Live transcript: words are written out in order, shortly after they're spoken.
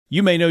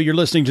You may know you're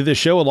listening to this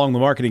show along the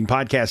Marketing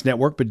Podcast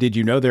Network, but did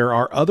you know there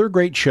are other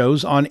great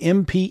shows on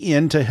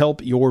MPN to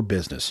help your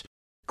business?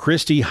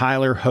 Christy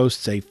Heiler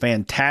hosts a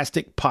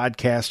fantastic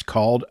podcast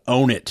called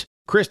Own It.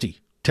 Christy,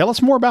 tell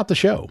us more about the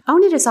show.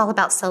 Own It is all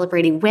about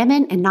celebrating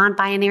women and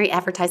non-binary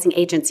advertising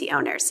agency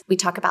owners. We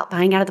talk about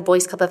buying out of the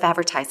Boys Club of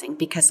Advertising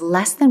because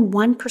less than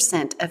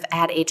 1% of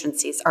ad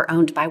agencies are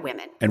owned by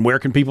women. And where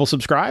can people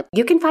subscribe?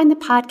 You can find the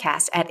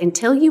podcast at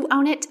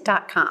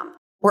untilyouownit.com.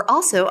 We're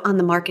also on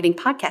the Marketing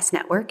Podcast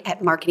Network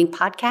at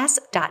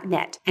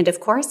marketingpodcast.net. And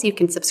of course, you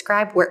can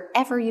subscribe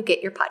wherever you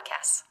get your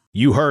podcasts.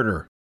 You heard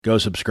her. Go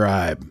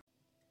subscribe.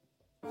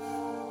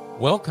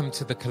 Welcome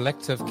to the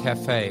Collective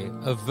Cafe,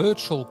 a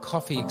virtual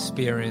coffee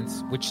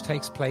experience which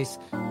takes place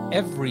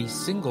every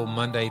single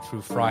Monday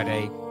through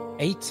Friday,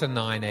 8 to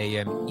 9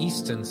 a.m.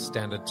 Eastern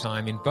Standard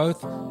Time in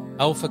both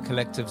Alpha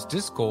Collective's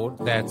Discord,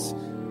 that's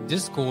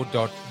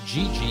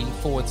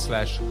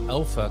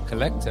discord.gg/Alpha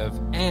Collective,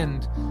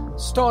 and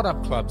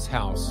Startup Club's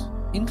house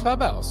in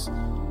Clubhouse.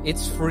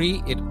 It's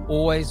free. It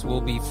always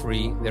will be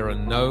free. There are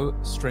no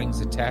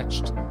strings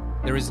attached.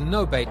 There is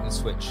no bait and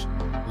switch.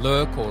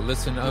 Lurk or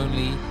listen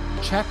only,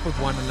 chat with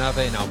one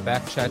another in our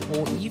back chat,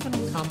 or even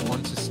come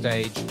onto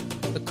stage.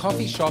 The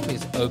coffee shop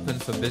is open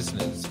for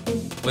business.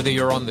 Whether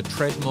you're on the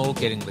treadmill,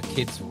 getting the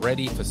kids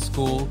ready for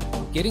school,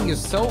 getting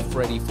yourself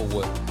ready for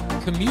work,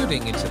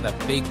 commuting into that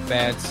big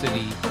bad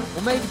city,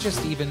 or maybe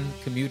just even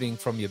commuting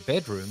from your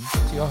bedroom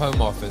to your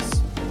home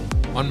office.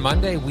 On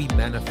Monday, we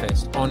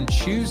manifest. On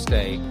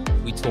Tuesday,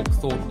 we talk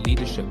thought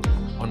leadership.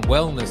 On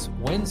Wellness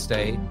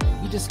Wednesday,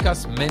 we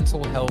discuss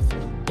mental health,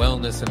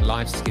 wellness, and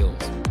life skills.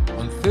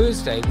 On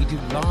Thursday, we do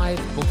live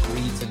book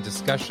reads and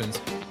discussions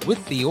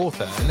with the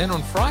author. And then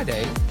on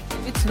Friday,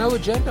 it's No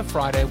Agenda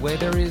Friday, where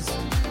there is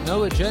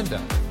no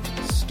agenda.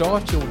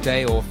 Start your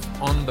day off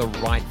on the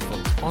right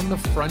foot, on the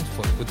front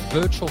foot, with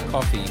virtual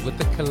coffee, with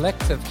the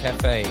Collective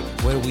Cafe,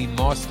 where we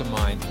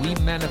mastermind, we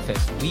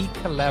manifest, we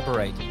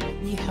collaborate,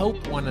 we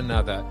help one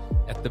another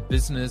at the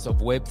business of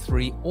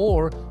Web3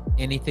 or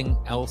anything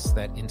else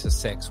that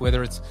intersects,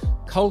 whether it's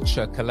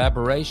culture,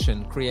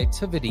 collaboration,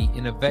 creativity,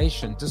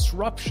 innovation,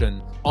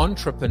 disruption,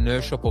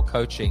 entrepreneurship, or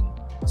coaching.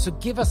 So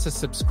give us a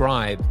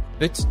subscribe,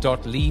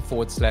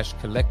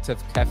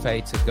 bit.ly/Collective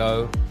Cafe to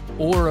go,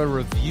 or a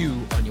review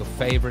on your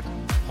favorite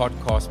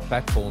podcast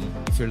platform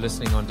if you're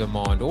listening on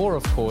demand, or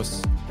of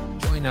course,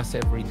 join us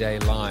every day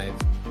live.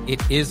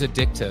 It is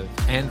addictive,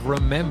 and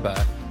remember,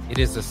 it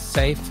is a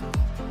safe,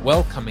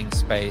 welcoming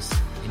space,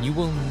 and you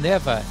will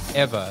never,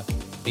 ever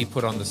be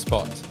put on the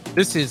spot.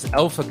 This is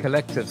Alpha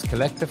Collective's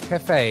Collective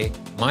Cafe.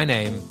 My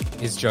name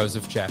is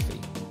Joseph Jaffe.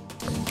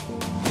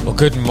 Well,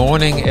 good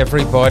morning,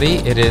 everybody.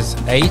 It is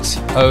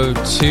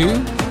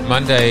 8:02,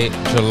 Monday,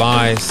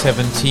 July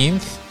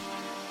 17th.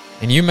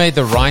 And you made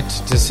the right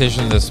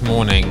decision this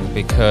morning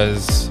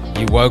because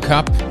you woke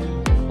up.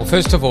 Well,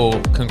 first of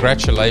all,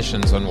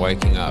 congratulations on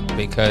waking up,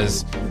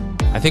 because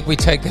I think we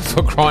take that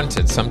for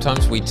granted.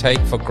 Sometimes we take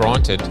for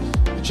granted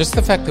just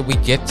the fact that we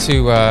get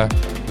to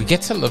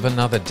live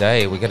another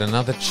day. We get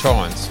another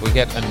chance. We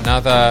get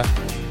another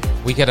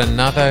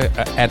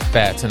at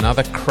bat,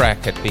 another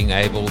crack at being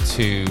able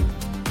to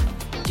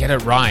get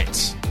it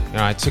right.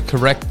 To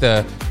correct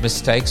the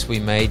mistakes we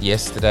made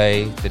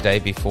yesterday, the day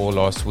before,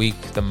 last week,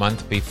 the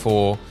month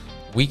before.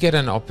 We get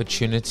an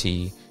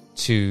opportunity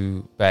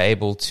to be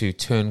able to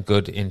turn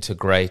good into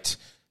great.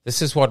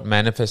 This is what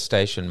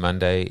Manifestation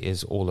Monday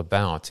is all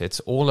about. It's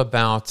all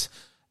about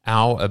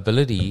our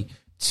ability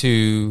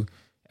to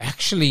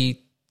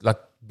actually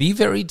be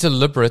very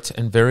deliberate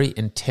and very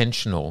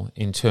intentional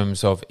in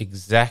terms of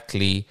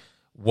exactly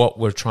what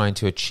we're trying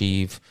to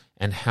achieve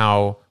and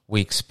how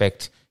we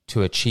expect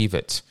to achieve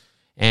it.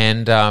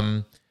 And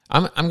I'm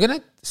going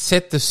to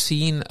set the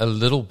scene a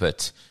little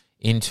bit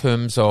in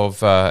terms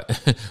of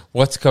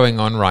what's going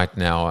on right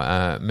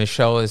now.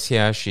 Michelle is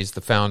here. She's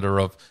the founder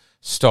of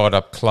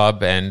Startup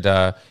Club. And,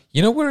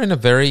 we're in a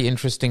very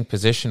interesting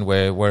position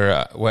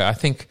where I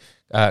think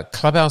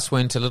Clubhouse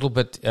went a little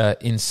bit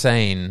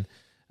insane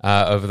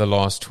over the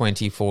last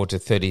 24 to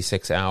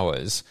 36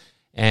 hours.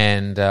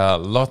 And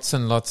lots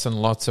and lots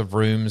and lots of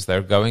rooms that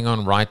are going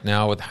on right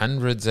now with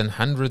hundreds and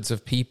hundreds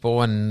of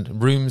people,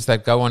 and rooms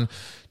that go on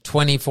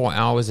 24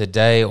 hours a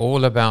day,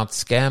 all about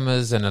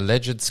scammers and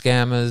alleged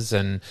scammers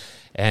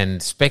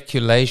and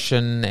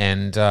speculation.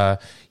 And I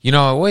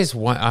always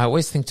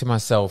think to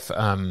myself,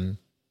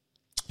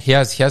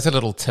 here's a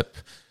little tip.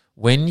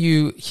 When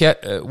you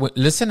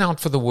listen out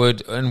for the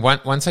word, and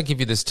once I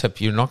give you this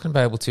tip, you're not going to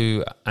be able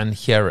to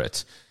unhear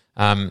it.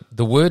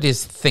 The word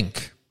is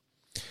think.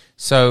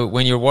 So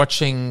when you're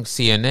watching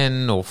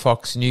CNN or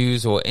Fox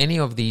News or any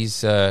of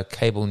these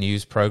cable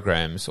news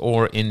programs,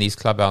 or in these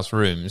Clubhouse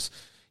rooms,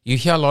 you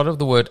hear a lot of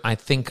the word I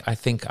think.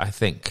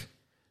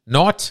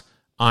 Not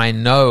I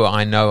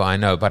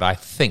know, but I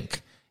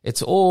think.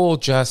 It's all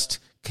just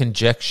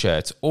conjecture.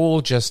 It's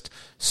all just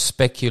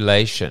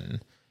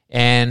speculation.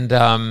 And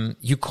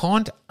you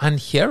can't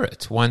unhear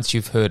it once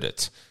you've heard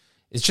it.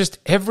 It's just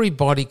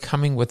everybody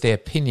coming with their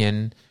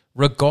opinion,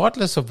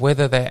 regardless of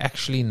whether they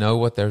actually know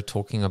what they're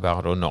talking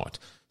about or not.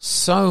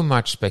 so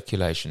much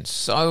speculation,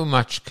 so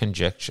much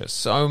conjecture,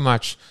 so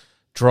much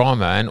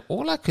drama. And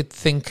all I could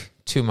think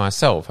to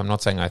myself, I'm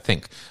not saying I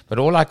think, but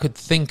all I could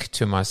think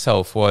to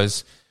myself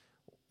was,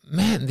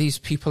 man, these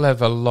people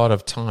have a lot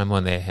of time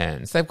on their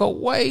hands. They've got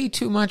way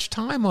too much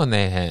time on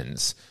their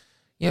hands.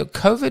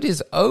 COVID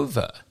is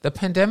over. The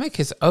pandemic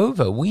is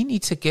over. We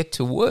need to get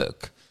to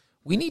work.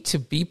 We need to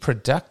be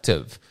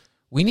productive.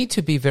 We need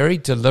to be very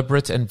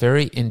deliberate and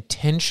very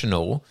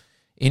intentional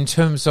in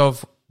terms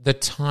of the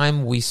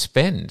time we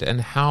spend and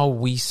how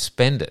we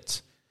spend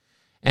it.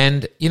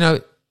 And,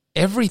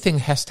 everything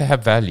has to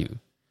have value.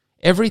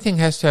 Everything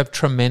has to have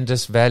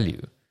tremendous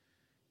value.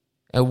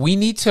 We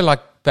need to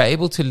be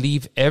able to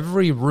leave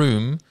every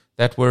room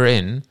that we're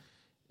in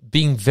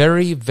being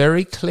very,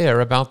 very clear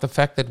about the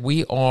fact that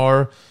we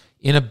are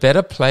in a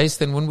better place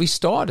than when we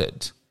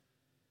started.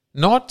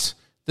 Not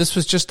this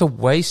was just a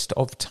waste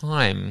of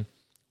time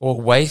or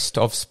waste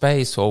of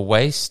space or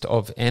waste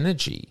of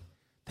energy.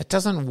 That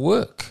doesn't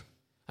work.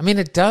 I mean,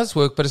 it does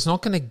work, but it's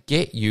not going to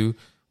get you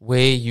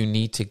where you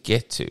need to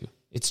get to.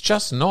 It's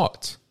just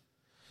not.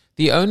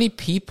 The only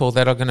people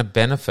that are going to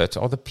benefit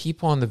are the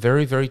people on the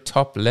very, very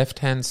top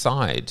left-hand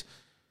side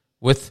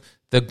with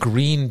the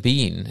green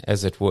bean,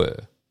 as it were.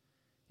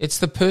 It's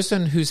the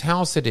person whose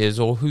house it is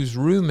or whose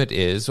room it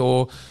is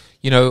or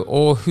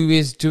who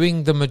is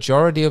doing the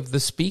majority of the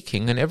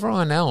speaking, and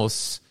everyone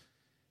else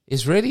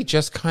is really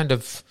just kind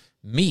of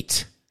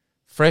meat,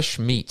 fresh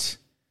meat,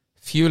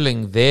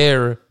 fueling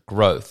their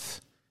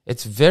growth.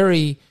 It's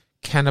very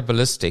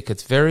cannibalistic.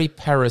 It's very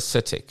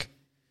parasitic.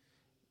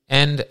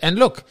 And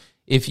look,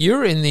 if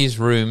you're in these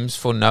rooms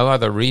for no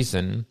other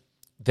reason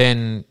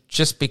than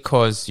just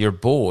because you're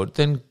bored,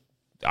 then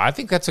I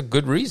think that's a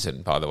good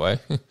reason, by the way.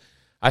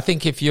 I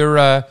think if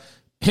you're,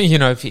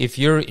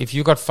 if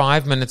you've got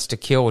 5 minutes to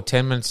kill or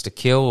 10 minutes to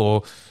kill,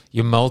 or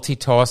you're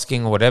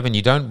multitasking or whatever, and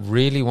you don't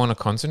really want to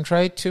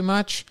concentrate too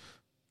much,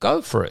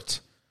 go for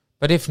it.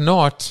 But if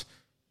not,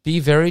 be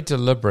very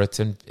deliberate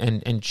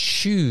and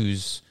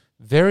choose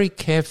very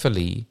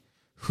carefully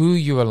who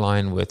you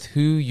align with, who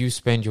you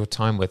spend your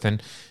time with.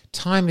 And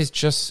time is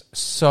just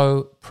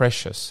so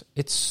precious.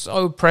 It's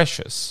so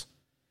precious.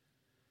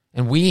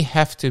 And we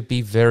have to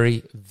be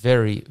very,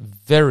 very,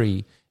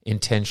 very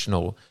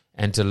intentional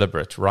and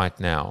deliberate right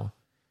now,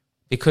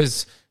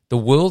 because the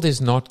world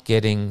is not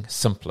getting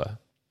simpler.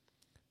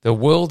 The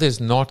world is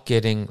not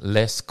getting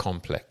less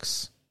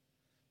complex.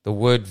 The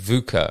word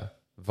VUCA,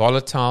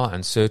 volatile,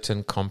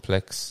 uncertain,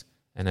 complex,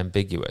 and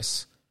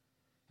ambiguous.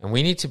 And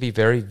we need to be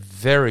very,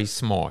 very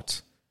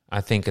smart,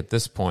 I think, at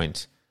this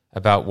point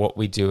about what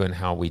we do and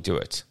how we do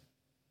it.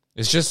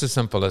 It's just as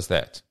simple as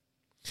that.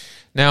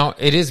 Now,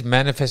 it is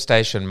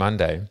Manifestation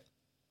Monday,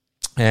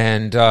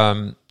 and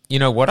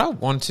what I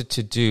wanted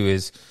to do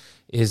is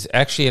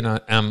actually, and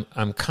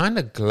I'm kind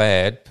of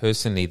glad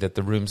personally that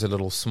the room's a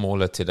little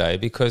smaller today,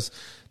 because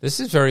this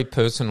is very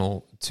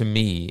personal to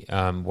me,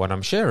 what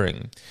I'm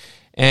sharing.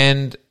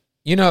 And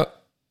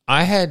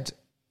I had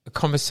a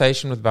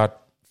conversation with about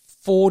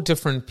 4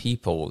 different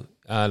people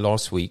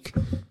last week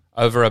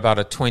over about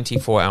a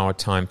 24-hour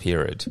time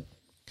period.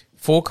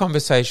 4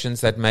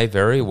 conversations that may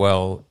very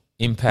well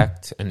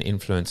impact and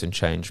influence and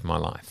change my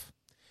life.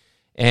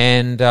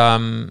 And,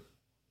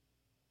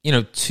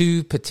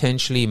 2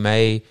 potentially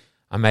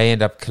I may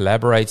end up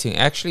collaborating.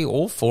 Actually,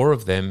 all 4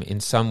 of them in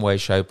some way,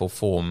 shape, or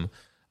form,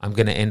 I'm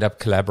going to end up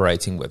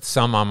collaborating with.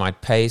 Some I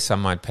might pay,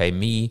 some might pay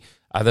me,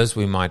 others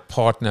we might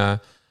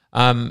partner.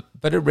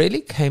 But it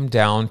really came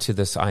down to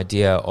this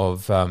idea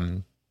of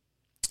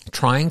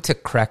trying to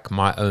crack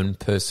my own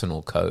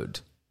personal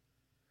code.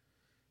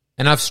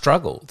 And I've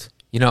struggled.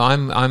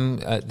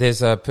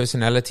 There's a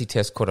personality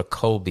test called a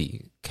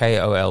Kolbe,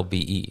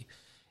 Kolbe,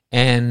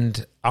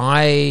 and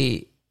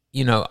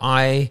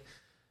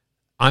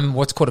I'm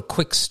what's called a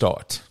quick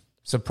start.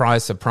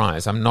 Surprise,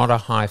 surprise. I'm not a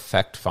high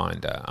fact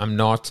finder. I'm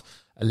not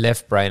a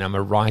left brain. I'm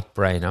a right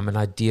brain. I'm an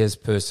ideas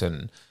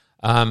person.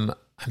 I'm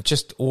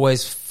just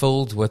always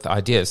filled with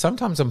ideas.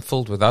 Sometimes I'm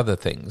filled with other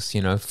things,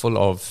 full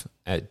of ...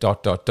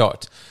 But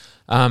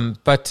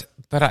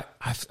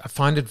I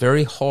find it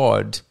very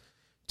hard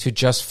to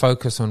just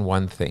focus on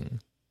one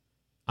thing.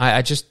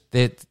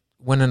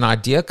 When an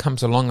idea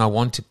comes along, I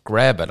want to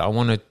grab it. I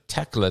want to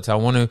tackle it. I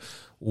want to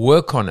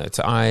work on it.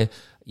 I'm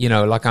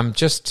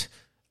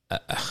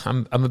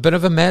a bit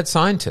of a mad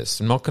scientist.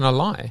 I'm not going to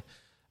lie.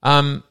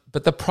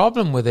 But the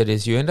problem with it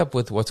is you end up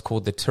with what's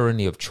called the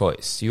tyranny of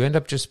choice. You end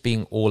up just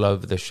being all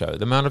over the show.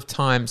 The amount of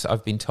times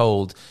I've been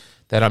told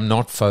that I'm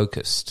not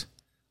focused,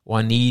 or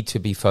I need to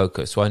be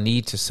focused, or I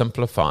need to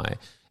simplify.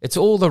 It's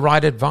all the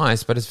right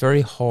advice, but it's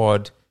very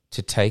hard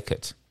to take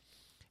it.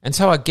 And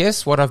so I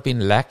guess what I've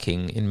been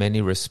lacking in many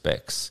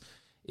respects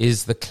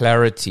is the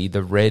clarity,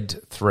 the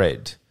red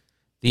thread,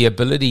 the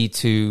ability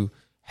to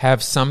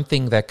have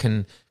something that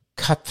can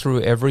cut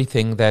through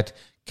everything, that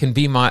can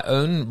be my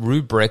own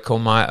rubric or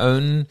my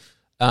own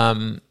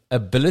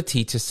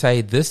ability to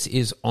say this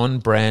is on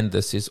brand,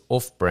 this is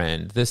off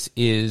brand, this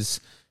is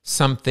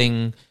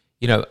something,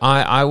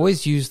 I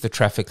always use the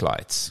traffic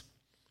lights.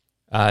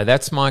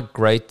 That's my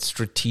great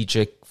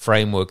strategic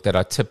framework that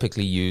I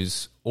typically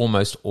use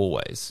almost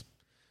always.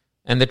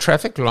 And the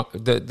traffic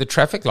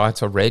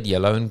lights are red,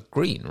 yellow, and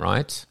green,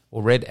 right?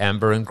 Or red,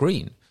 amber, and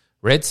green.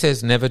 Red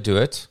says never do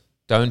it,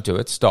 don't do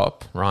it,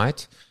 stop,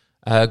 right?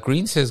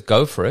 Green says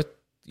go for it,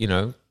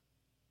 do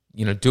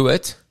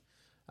it,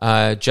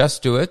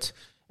 just do it.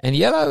 And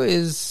yellow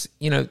is,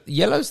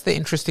 yellow's the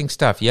interesting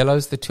stuff.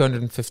 Yellow's the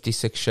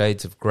 256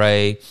 shades of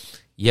gray.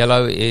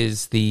 Yellow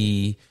is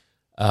the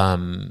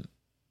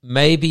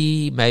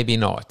maybe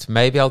not.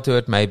 Maybe I'll do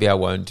it, maybe I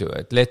won't do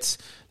it. Let's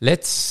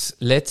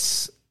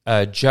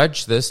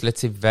judge this.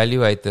 Let's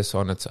evaluate this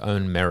on its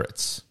own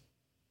merits.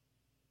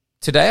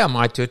 Today I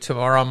might do it,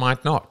 tomorrow I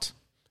might not.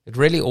 It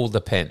really all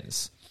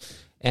depends.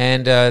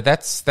 And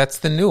that's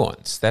the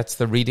nuance. That's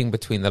the reading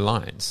between the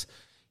lines.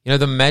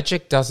 The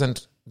magic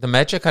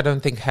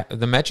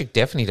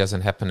definitely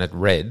doesn't happen at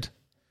red.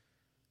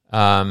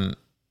 The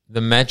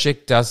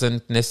magic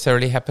doesn't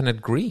necessarily happen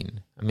at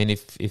green. I mean,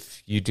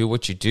 if you do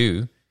what you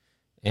do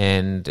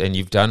and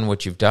you've done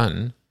what you've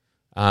done,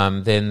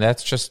 then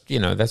that's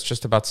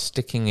just about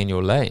sticking in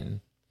your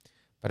lane.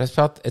 But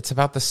it's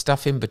about the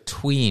stuff in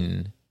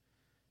between,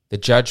 the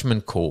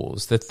judgment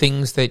calls, the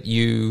things that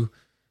you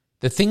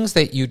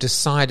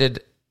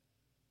decided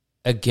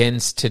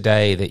against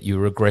today that you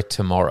regret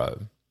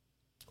tomorrow,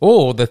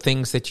 or the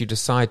things that you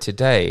decide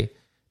today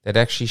that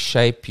actually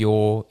shape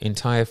your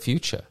entire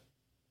future.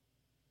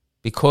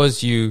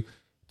 Because you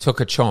took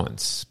a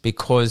chance,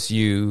 because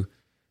you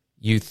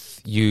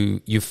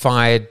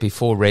fired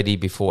before ready,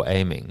 before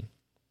aiming.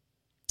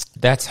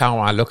 That's how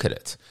I look at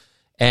it.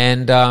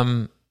 And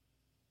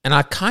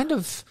I kind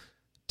of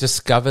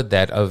discovered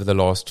that over the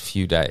last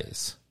few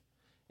days.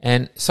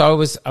 And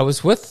so I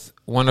was with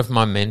one of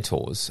my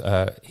mentors.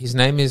 His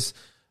name is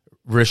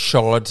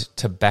Rashad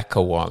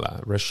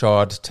Tabakawala.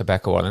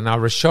 Now,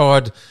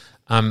 Rashad,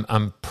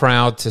 I'm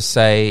proud to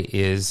say,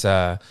 is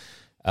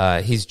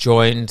he's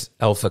joined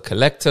Alpha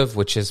Collective,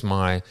 which is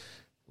my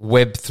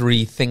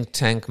Web3 think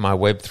tank, my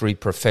Web3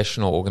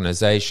 professional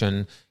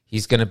organization.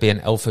 He's going to be an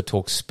Alpha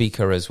Talk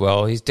speaker as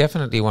well. He's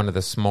definitely one of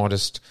the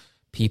smartest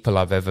people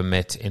I've ever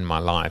met in my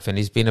life, and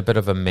he's been a bit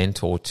of a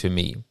mentor to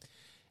me.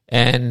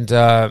 And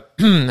and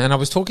I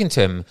was talking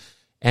to him,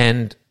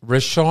 and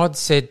Rashad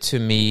said to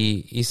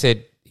me,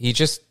 he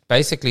just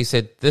basically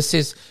said, this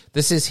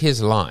is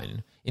his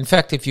line. In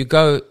fact, if you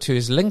go to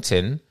his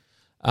LinkedIn,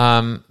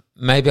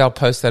 maybe I'll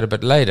post that a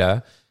bit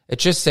later, it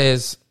just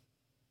says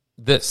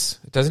this.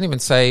 It doesn't even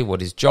say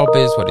what his job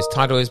is, what his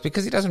title is,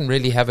 because he doesn't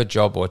really have a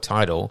job or a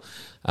title.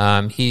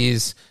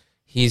 He's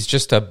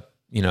just a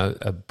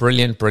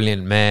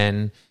brilliant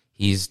man.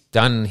 He's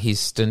done his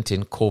stint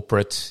in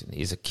corporate.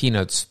 He's a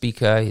keynote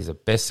speaker. He's a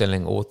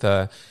best-selling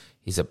author.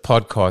 He's a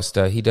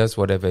podcaster. He does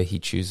whatever he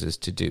chooses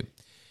to do.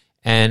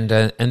 And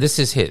this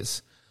is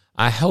his.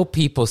 I help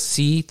people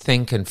see,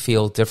 think, and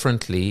feel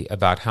differently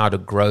about how to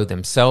grow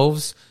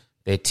themselves,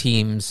 their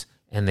teams,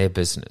 and their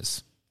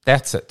business.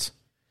 That's it.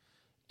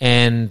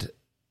 And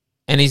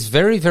he's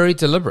very, very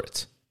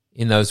deliberate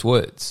in those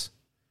words.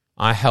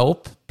 I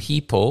help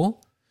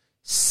people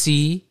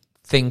see,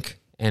 think,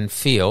 and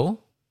feel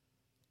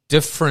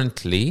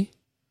differently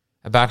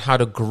about how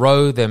to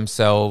grow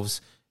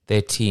themselves,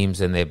 their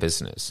teams, and their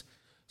business.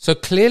 So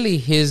clearly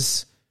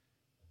his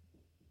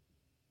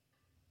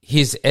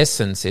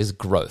essence is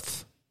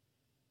growth,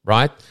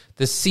 right?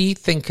 The see,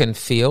 think, and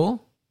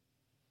feel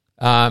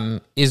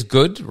is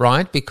good,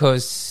 right?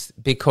 Because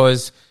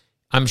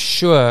I'm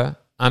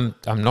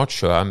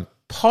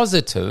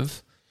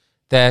positive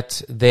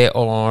that there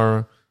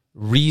are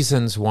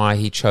reasons why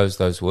he chose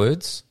those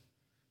words.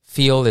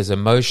 Feel is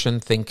emotion,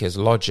 think is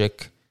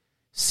logic,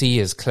 see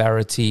is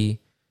clarity.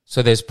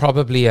 So there's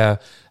probably a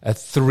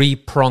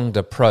three-pronged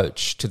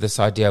approach to this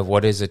idea of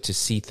what is it to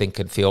see, think,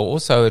 and feel.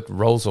 Also, it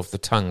rolls off the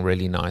tongue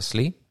really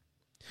nicely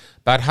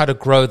about how to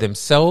grow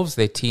themselves,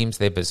 their teams,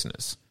 their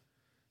business.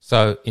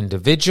 So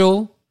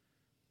individual,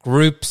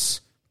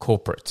 groups,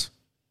 corporate.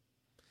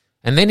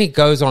 And then he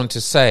goes on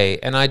to say,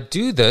 and I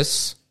do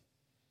this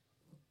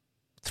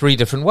 3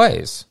 different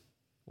ways.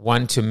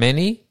 1 to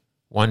many,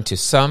 1 to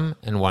some,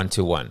 and 1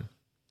 to one.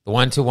 The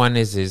 1 to one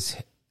is his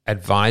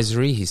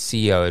advisory, his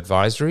CEO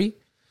advisory.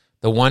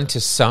 The 1 to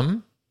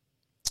some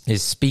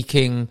is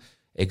speaking,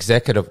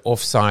 executive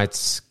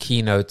offsites,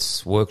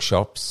 keynotes,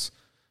 workshops.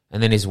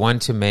 And then his 1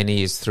 to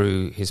many is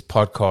through his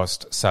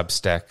podcast,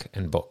 Substack,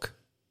 and book.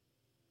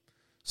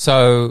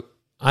 So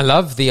I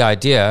love the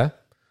idea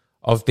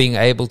of being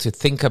able to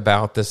think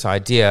about this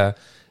idea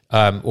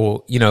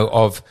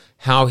of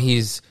how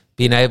he's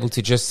been able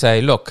to just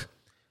say, look,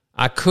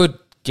 I could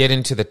get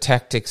into the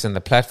tactics and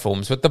the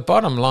platforms, but the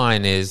bottom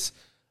line is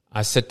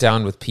I sit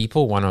down with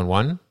people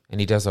one-on-one, and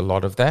he does a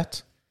lot of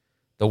that.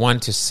 The 1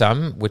 to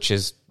some, which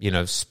is,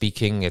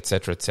 speaking,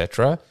 etc.,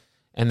 etc.,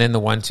 and then the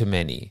 1 to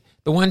many.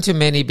 The 1 to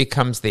many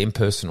becomes the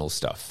impersonal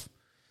stuff.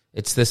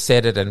 It's the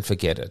set it and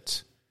forget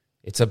it.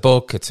 It's a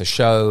book, it's a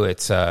show,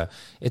 it's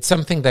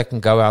something that can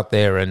go out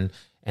there and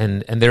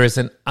there is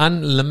an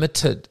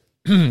unlimited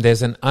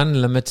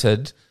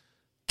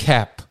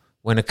cap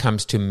when it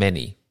comes to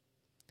many.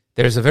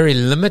 There's a very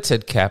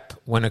limited cap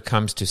when it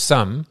comes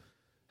to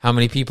how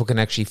many people can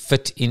actually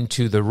fit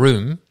into the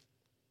room.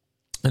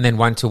 And then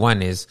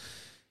 1-to-1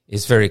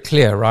 is very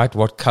clear, right?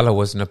 What color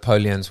was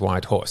Napoleon's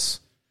white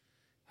horse?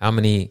 How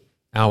many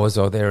hours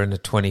are there in a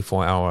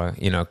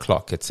 24-hour,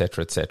 clock,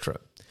 etc., etc.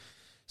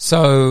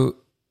 So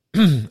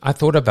I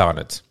thought about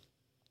it,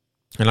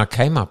 and I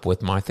came up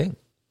with my thing.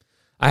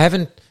 I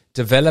haven't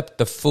developed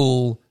the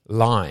full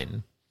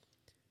line,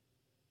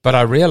 but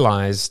I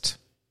realized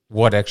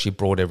what actually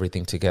brought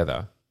everything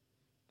together.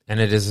 And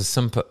it's as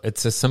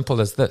simple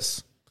as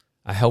this.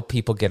 I help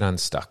people get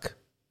unstuck.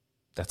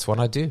 That's what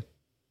I do.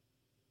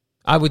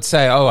 I would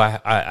say,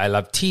 I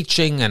love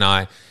teaching, and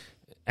I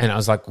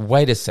was like,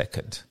 wait a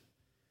second.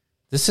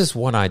 This is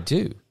what I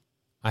do.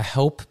 I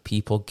help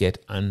people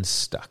get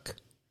unstuck.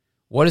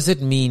 What does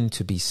it mean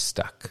to be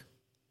stuck?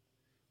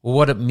 Well,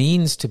 what it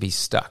means to be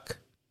stuck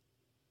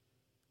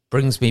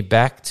brings me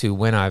back to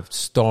when I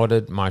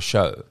started my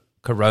show,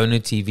 Corona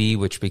TV,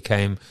 which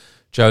became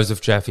Joseph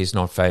Jaffe's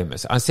Not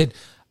Famous. I said,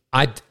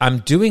 I'm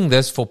doing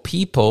this for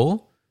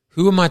people.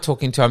 Who am I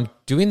talking to? I'm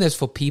doing this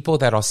for people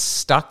that are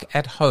stuck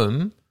at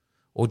home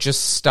or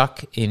just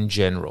stuck in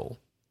general.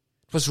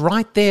 It was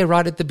right there,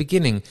 right at the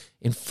beginning,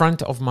 in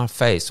front of my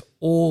face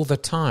all the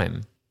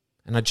time.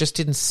 And I just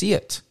didn't see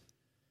it.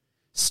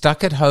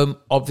 Stuck at home,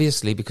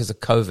 obviously, because of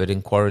COVID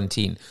in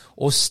quarantine,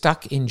 or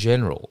stuck in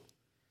general.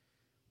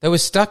 They were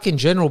stuck in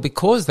general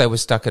because they were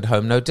stuck at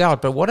home, no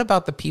doubt. But what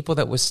about the people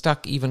that were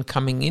stuck even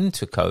coming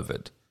into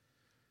COVID?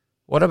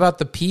 What about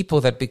the people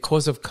that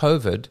because of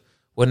COVID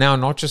were now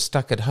not just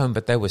stuck at home,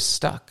 but they were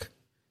stuck?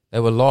 They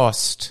were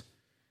lost.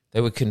 They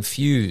were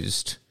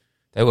confused.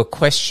 They were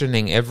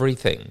questioning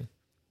everything.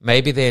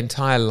 Maybe their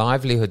entire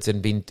livelihoods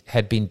had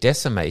been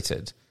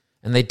decimated,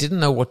 and they didn't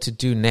know what to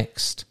do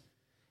next.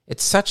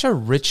 It's such a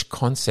rich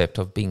concept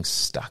of being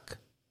stuck.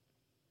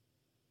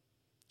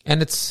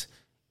 And it's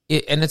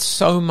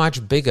so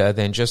much bigger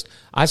than just...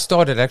 I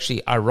started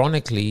actually,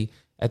 ironically,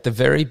 at the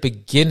very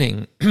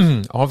beginning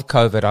of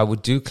COVID, I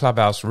would do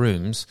Clubhouse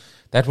rooms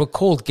that were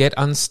called Get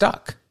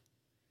Unstuck.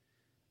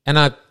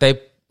 And they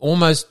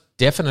almost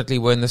definitely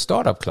were in the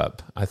Startup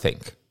Club, I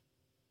think.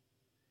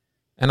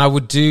 And I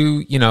would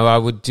do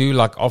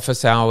like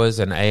office hours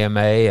and AMA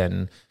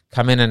and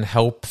come in and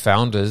help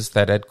founders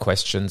that had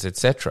questions,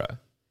 etc.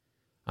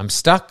 I'm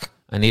stuck.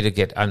 I need to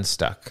get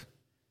unstuck.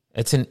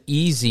 It's an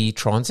easy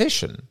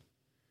transition.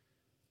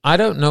 I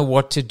don't know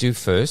what to do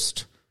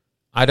first.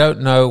 I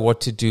don't know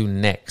what to do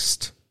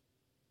next.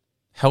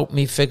 Help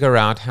me figure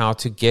out how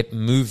to get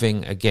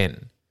moving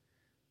again.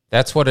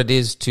 That's what it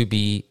is to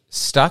be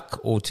stuck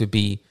or to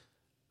be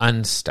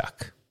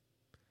unstuck.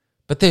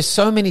 But there's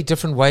so many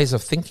different ways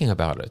of thinking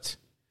about it.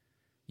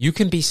 You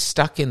can be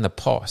stuck in the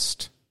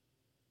past.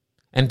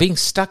 And being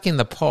stuck in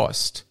the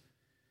past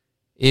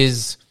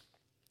is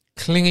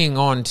clinging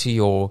on to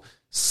your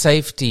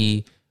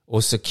safety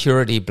or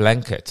security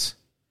blanket.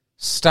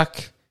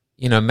 Stuck,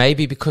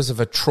 maybe because of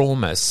a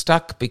trauma.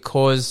 Stuck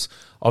because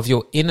of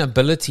your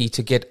inability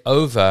to get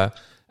over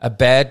a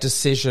bad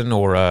decision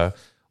or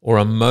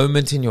a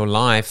moment in your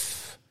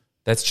life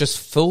that's just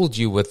filled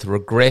you with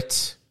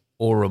regret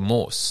or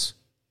remorse.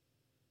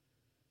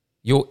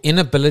 Your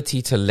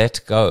inability to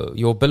let go,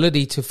 your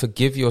ability to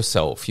forgive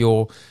yourself,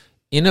 your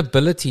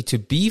inability to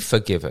be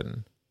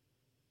forgiven,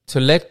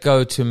 to let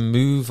go, to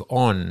move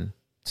on,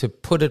 to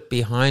put it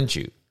behind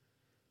you.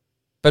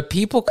 But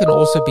people can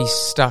also be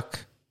stuck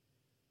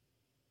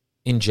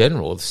in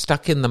general,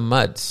 stuck in the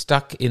mud,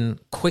 stuck in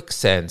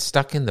quicksand,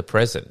 stuck in the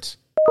present.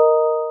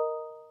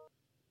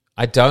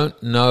 I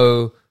don't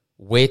know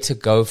where to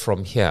go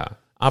from here.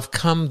 I've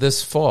come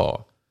this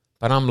far,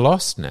 but I'm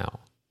lost now.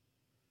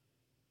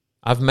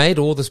 I've made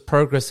all this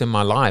progress in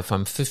my life.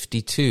 I'm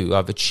 52.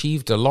 I've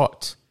achieved a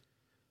lot.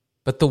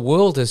 But the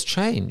world has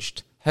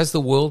changed. Has the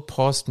world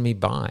passed me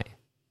by?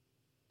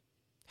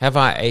 Have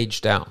I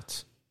aged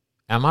out?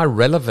 Am I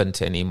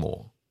relevant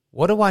anymore?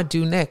 What do I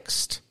do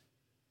next?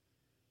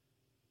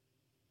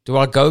 Do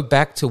I go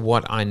back to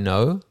what I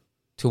know,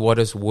 to what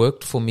has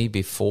worked for me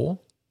before?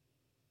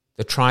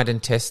 The tried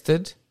and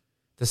tested?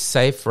 The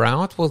safe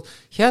route? Well,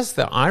 here's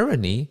the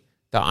irony.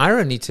 The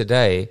irony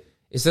today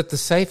is that the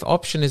safe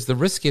option is the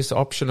riskiest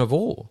option of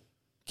all.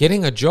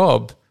 Getting a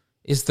job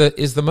is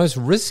the most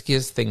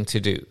riskiest thing to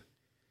do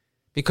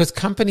because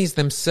companies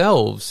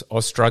themselves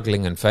are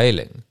struggling and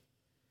failing.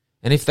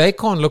 And if they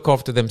can't look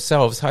after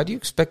themselves, how do you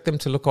expect them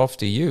to look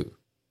after you?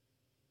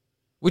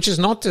 Which is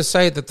not to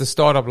say that the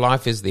startup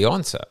life is the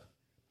answer.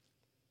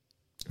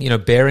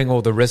 Bearing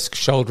all the risk,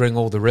 shouldering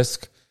all the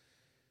risk,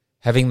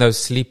 having those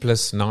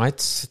sleepless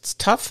nights. It's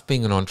tough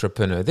being an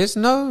entrepreneur. There's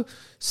no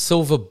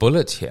silver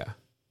bullet here.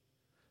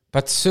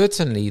 But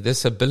certainly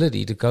this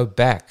ability to go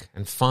back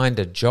and find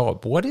a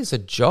job. What is a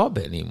job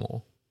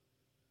anymore?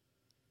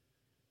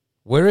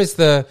 Where is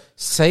the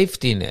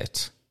safety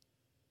net?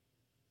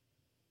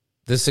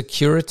 The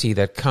security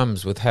that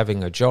comes with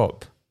having a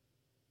job?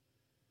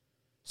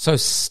 So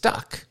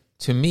stuck,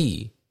 to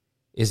me,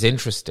 is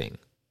interesting.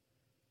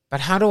 But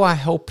how do I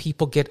help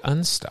people get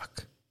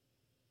unstuck?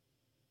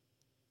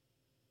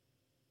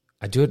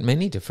 I do it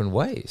many different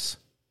ways.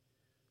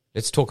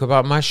 Let's talk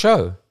about my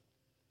show.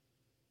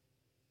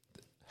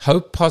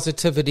 Hope,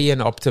 Positivity,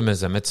 and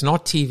Optimism. It's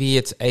not TV,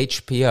 it's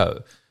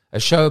HBO. A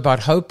show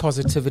about hope,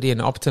 positivity,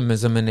 and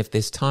optimism, and if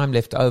there's time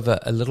left over,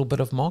 a little bit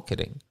of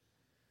marketing.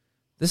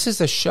 This is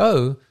a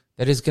show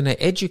that is going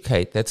to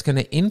educate, that's going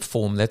to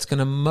inform, that's going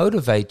to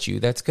motivate you,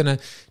 that's going to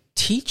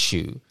teach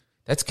you,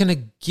 that's going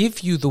to give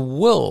you the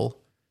will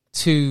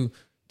to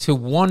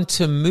want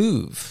to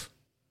move,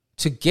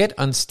 to get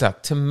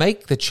unstuck, to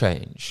make the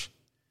change.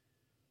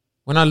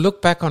 When I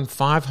look back on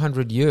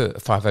 500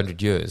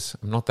 years,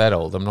 I'm not that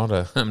old, I'm not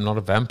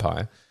a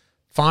vampire,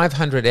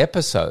 500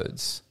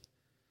 episodes.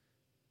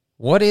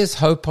 What is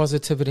hope,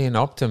 positivity, and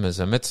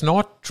optimism? It's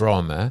not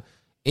drama,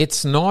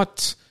 it's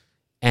not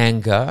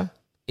anger,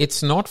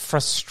 it's not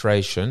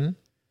frustration,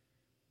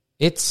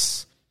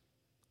 it's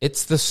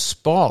the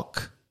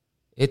spark,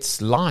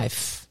 it's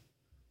life,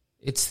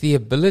 it's the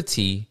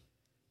ability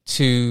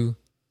to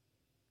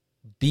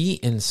be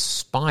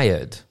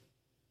inspired.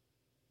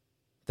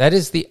 That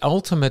is the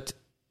ultimate,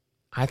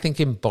 I think,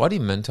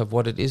 embodiment of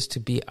what it is to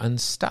be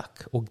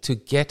unstuck or to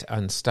get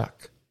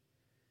unstuck.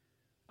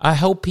 I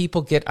help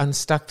people get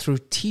unstuck through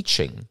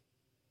teaching.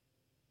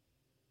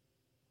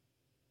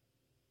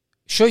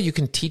 Sure, you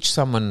can teach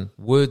someone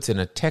words in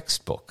a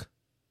textbook,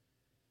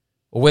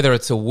 or whether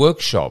it's a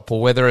workshop,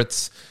 or whether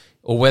it's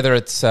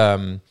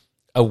a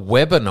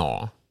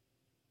webinar,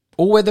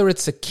 or whether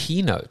it's a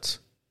keynote.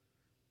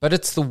 But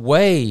it's the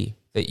way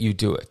that you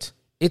do it.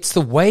 It's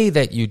the way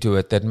that you do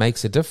it that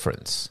makes a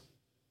difference.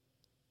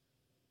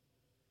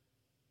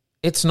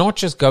 It's not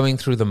just going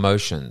through the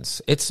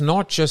motions. It's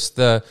not just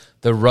the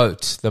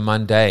rote, the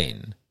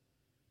mundane,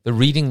 the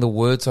reading the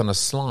words on a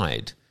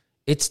slide.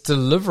 It's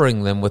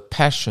delivering them with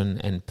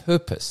passion and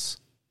purpose.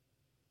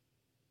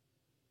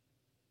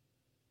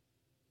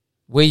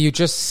 Where you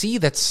just see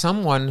that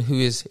someone who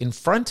is in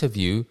front of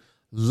you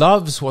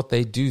loves what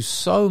they do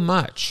so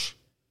much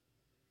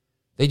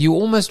that you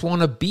almost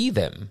want to be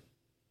them.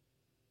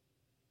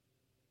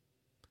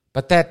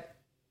 But that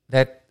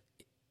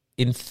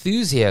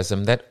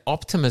enthusiasm, that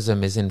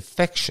optimism is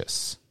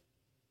infectious.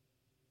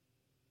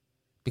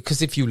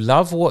 Because if you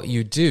love what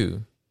you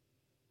do,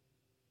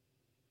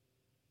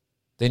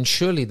 then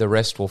surely the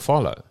rest will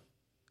follow.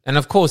 And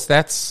of course,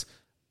 that's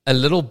a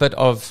little bit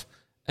of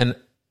an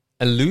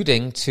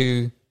alluding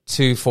to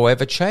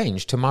Forever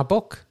Change, to my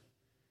book.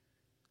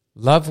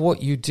 Love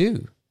what you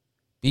do.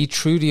 Be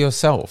true to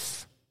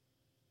yourself.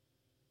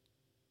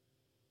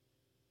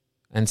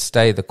 And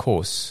stay the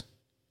course.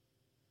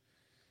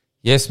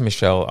 Yes,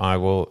 Michelle, I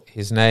will.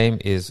 His name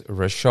is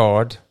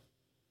Rashad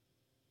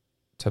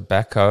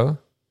Tobacco,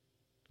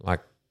 like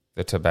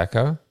the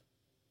tobacco.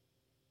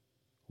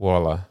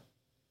 Voila.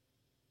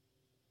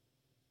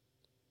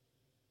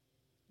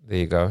 There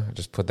you go. I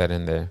just put that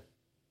in there.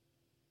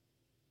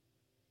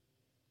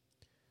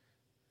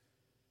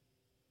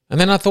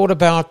 And then I thought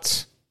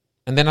about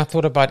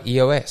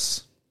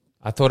EOS.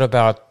 I thought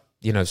about,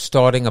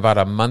 starting about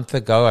a month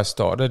ago, I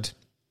started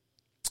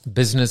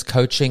business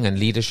coaching and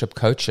leadership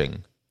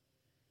coaching.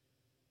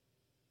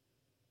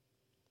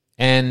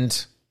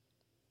 And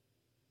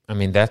I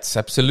mean, that's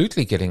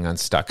absolutely getting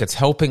unstuck. It's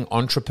helping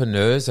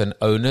entrepreneurs and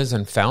owners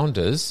and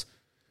founders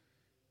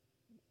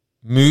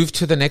move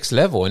to the next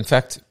level. In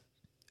fact,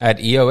 at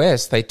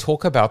EOS, they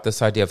talk about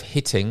this idea of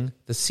hitting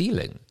the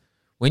ceiling.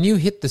 When you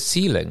hit the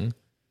ceiling,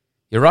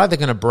 you're either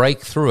going to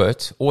break through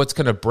it or it's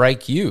going to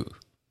break you.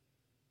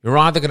 You're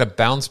either going to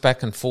bounce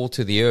back and fall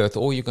to the earth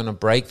or you're going to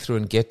break through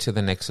and get to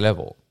the next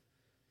level.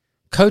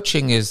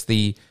 Coaching is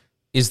the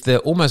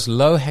almost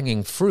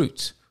low-hanging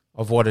fruit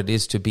of what it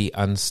is to be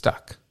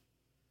unstuck.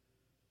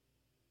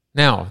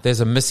 Now, there's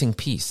a missing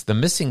piece. The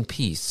missing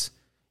piece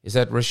is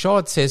that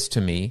Rashad says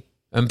to me,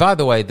 and by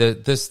the way,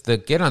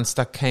 the Get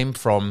Unstuck came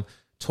from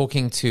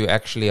talking to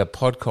actually a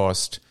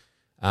podcast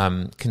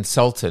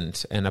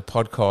consultant and a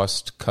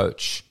podcast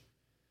coach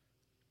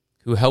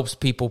who helps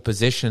people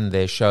position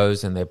their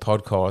shows and their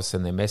podcasts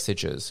and their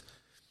messages.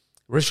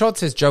 Rashad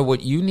says, Joe,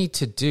 what you need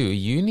to do,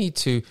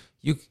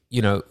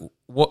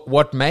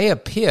 what may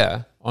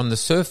appear on the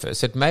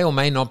surface, it may or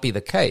may not be the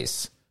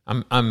case,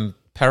 I'm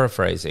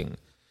paraphrasing,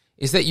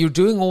 is that you're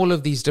doing all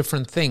of these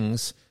different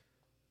things,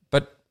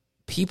 but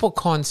people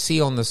can't see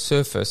on the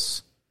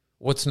surface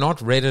what's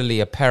not readily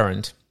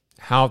apparent,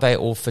 how they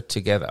all fit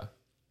together.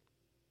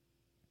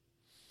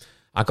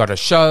 I got a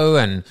show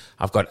and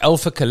I've got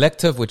Alpha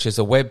Collective, which is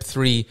a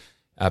Web3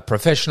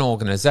 professional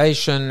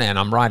organization, and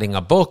I'm writing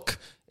a book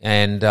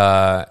and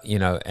I've,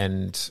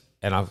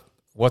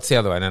 what's the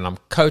other one? And I'm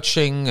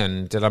coaching,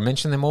 and did I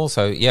mention them all?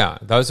 So yeah,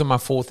 those are my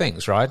four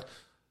things, right?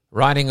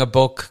 Writing a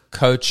book,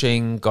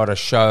 coaching, got a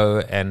show,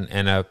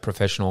 and a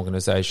professional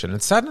organization.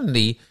 And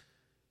suddenly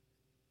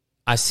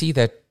I see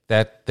that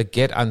the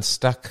Get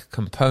Unstuck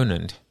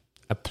component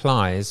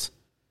applies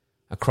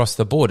across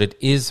the board. It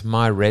is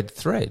my red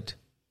thread.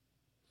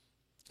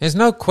 There's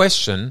no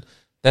question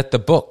that the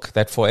book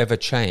that forever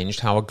changed,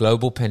 how a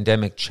global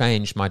pandemic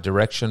changed my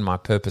direction, my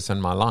purpose,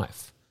 and my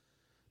life.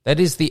 That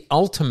is the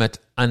ultimate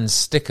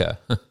unsticker.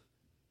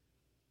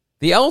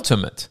 The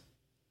ultimate.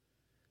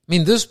 I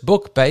mean, this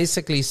book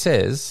basically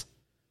says,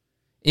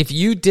 if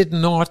you did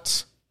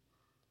not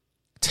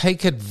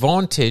take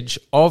advantage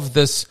of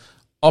this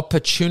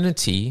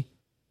opportunity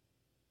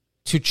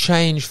to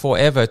change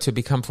forever, to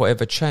become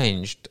forever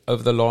changed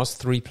over the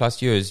last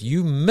 3+ years,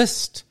 you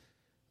missed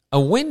a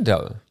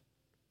window.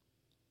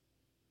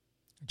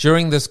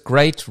 During this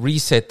great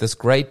reset, this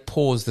great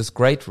pause, this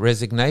great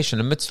resignation,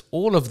 amidst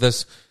all of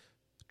this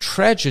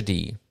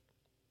tragedy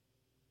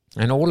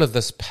and all of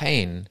this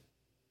pain,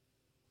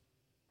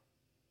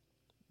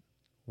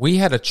 we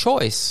had a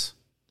choice.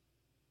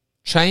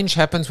 Change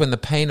happens when the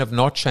pain of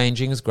not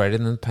changing is greater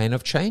than the pain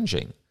of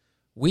changing.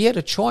 We had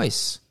a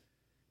choice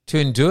to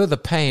endure the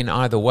pain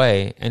either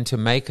way and to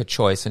make a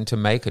choice and to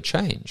make a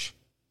change.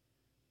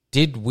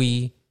 Did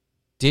we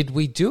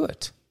do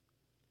it?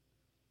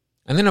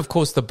 And then, of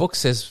course, the book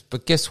says,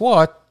 but guess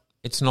what?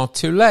 It's not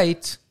too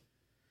late.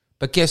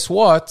 But guess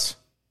what?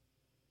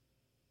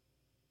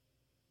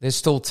 There's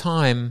still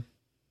time.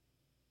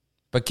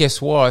 But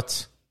guess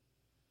what?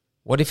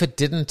 What if it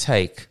didn't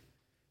take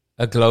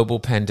a global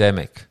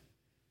pandemic,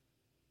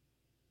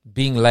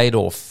 being laid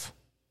off,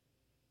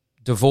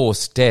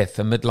 divorce, death,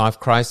 a midlife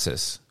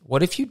crisis?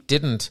 What if you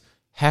didn't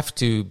have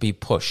to be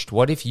pushed?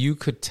 What if you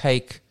could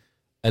take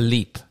a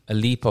leap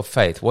of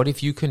faith? What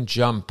if you can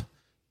jump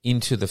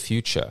into the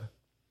future?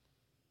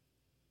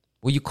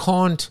 Well, you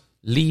can't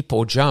leap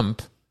or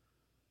jump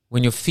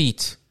when your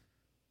feet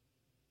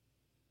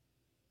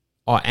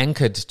are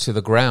anchored to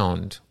the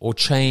ground or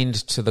chained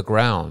to the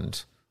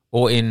ground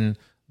or in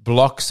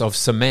blocks of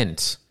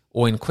cement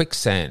or in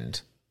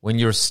quicksand. When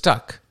you're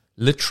stuck,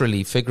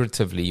 literally,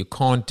 figuratively, you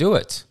can't do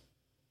it.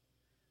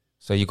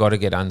 So you got to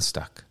get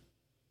unstuck.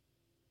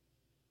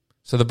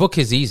 So the book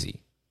is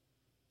easy.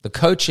 The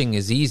coaching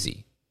is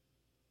easy.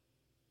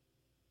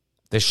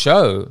 The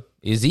show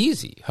is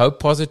easy. Hope,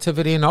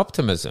 positivity, and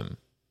optimism.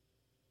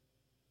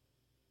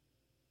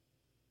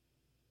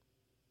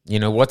 You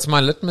know, what's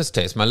my litmus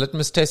test? My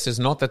litmus test is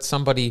not that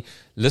somebody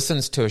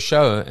listens to a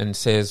show and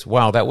says,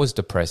 wow, that was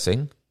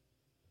depressing.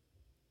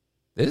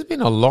 There's been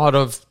a lot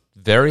of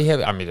very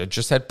heavy, I mean, I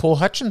just had Paul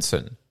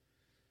Hutchinson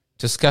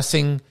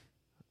discussing,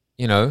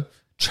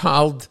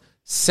 child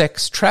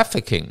sex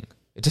trafficking.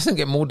 It doesn't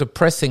get more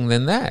depressing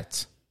than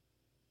that.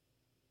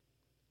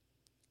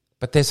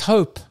 But there's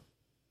hope.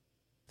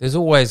 There's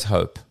always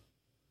hope.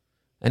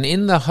 And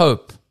in the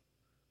hope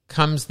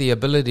comes the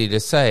ability to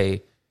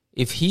say,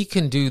 if he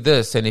can do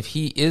this and if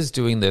he is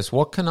doing this,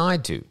 what can I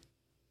do?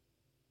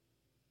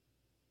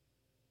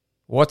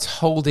 What's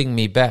holding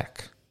me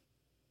back?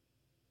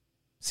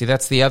 See,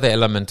 that's the other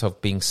element of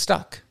being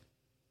stuck.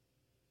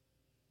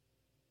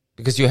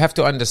 Because you have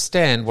to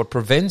understand what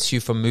prevents you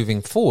from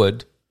moving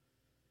forward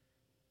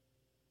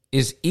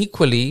is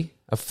equally,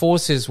 a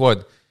force is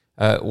what?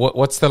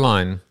 What's the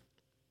line?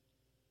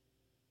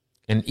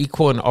 An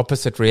equal and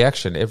opposite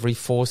reaction. Every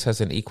force has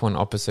an equal and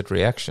opposite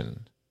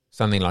reaction.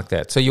 Something like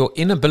that. So your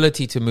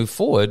inability to move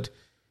forward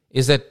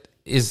is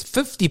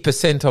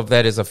 50% of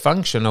that is a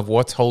function of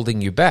what's holding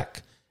you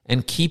back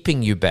and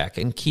keeping you back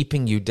and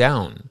keeping you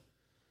down.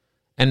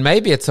 And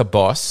maybe it's a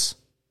boss,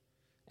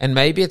 and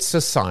maybe it's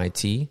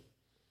society,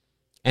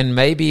 and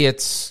maybe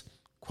it's,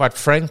 quite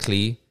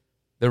frankly,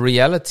 the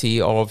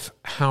reality of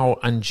how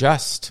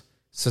unjust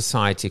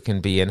society can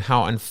be and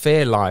how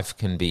unfair life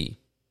can be.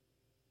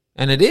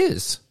 And it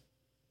is.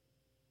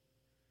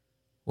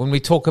 When we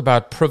talk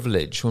about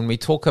privilege, when we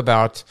talk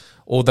about,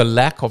 or the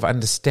lack of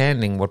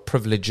understanding what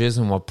privilege is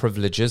and what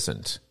privilege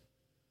isn't.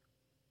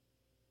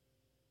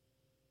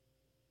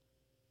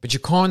 But you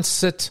can't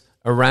sit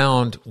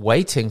around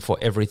waiting for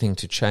everything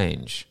to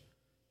change.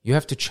 You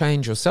have to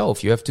change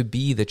yourself. You have to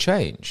be the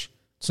change.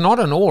 It's not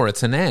an or,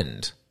 it's an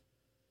and.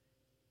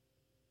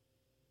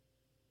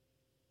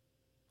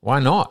 Why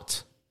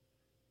not?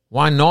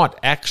 Why not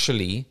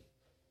actually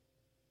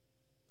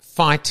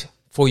fight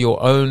for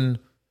your own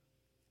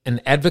and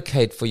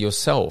advocate for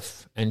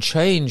yourself and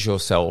change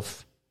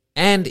yourself,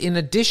 and in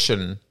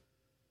addition,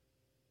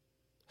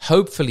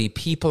 hopefully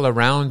people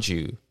around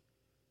you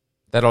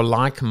that are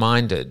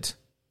like-minded,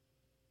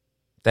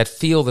 that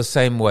feel the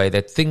same way,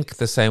 that think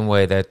the same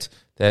way, that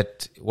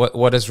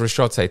what does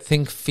Rashad say?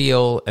 Think,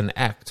 feel, and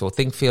act, or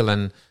think, feel,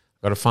 and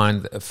got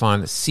to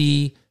find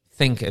see,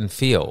 think, and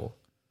feel,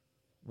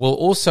 will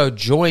also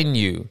join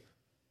you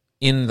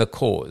in the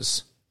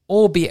cause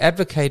or be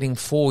advocating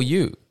for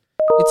you.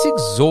 It's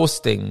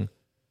exhausting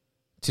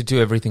to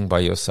do everything by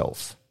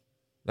yourself.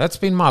 That's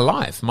been my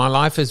life. My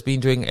life has been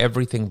doing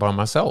everything by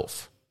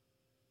myself.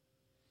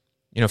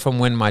 From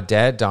when my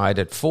dad died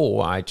at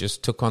 4, I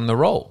just took on the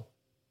role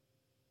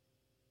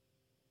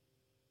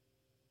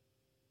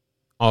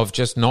of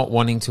just not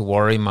wanting to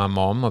worry my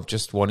mom, of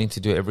just wanting to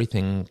do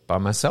everything by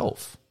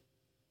myself.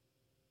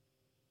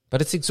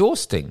 But it's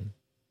exhausting.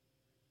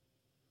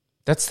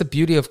 That's the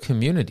beauty of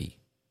community.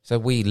 So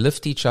we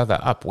lift each other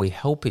up. We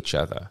help each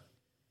other.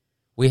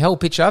 We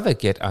help each other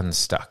get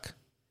unstuck.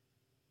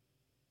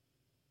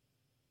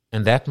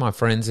 And that, my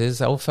friends,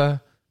 is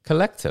Alpha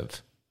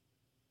Collective.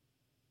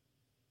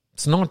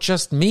 It's not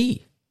just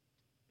me.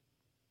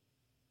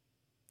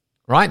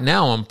 Right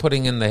now, I'm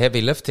putting in the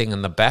heavy lifting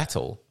and the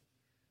battle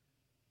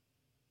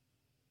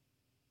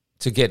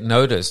to get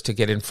noticed, to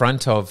get in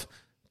front of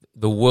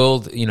the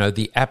world,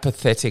 the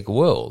apathetic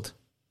world.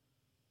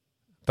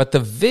 But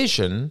the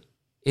vision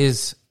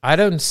is, I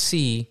live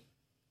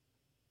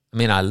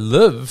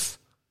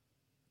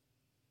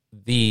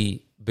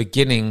the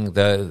beginning,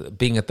 the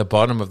being at the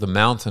bottom of the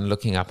mountain,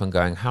 looking up and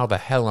going, how the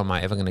hell am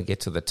I ever going to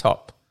get to the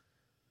top?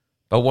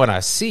 But what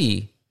I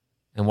see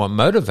and what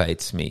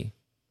motivates me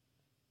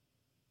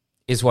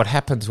is what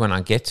happens when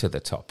I get to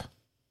the top.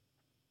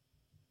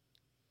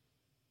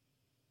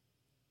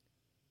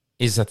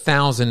 Is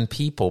 1,000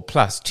 people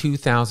plus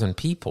 2,000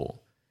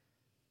 people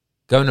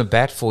going to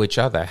bat for each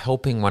other,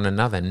 helping one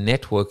another,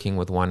 networking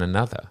with one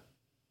another.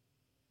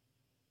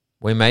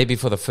 Where maybe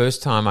for the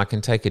first time I can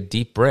take a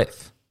deep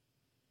breath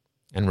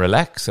and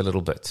relax a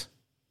little bit.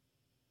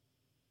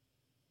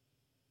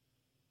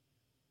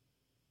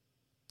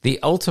 The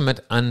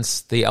ultimate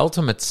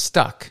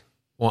stuck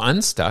or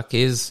unstuck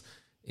is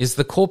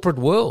the corporate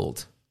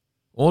world.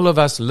 All of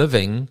us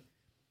living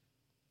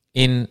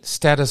in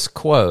status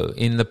quo,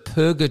 in the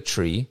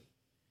purgatory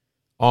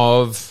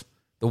of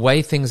the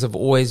way things have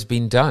always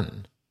been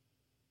done.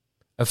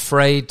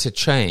 Afraid to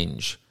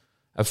change,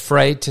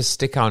 afraid to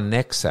stick our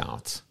necks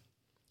out,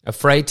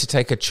 afraid to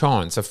take a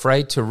chance,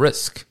 afraid to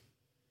risk,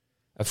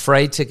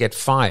 afraid to get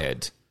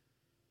fired,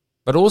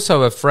 but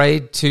also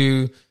afraid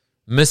to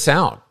miss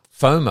out,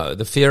 FOMO,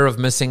 the fear of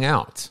missing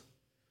out.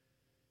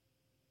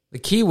 The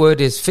key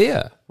word is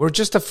fear. We're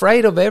just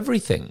afraid of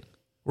everything.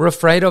 We're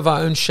afraid of our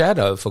own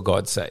shadow, for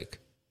God's sake.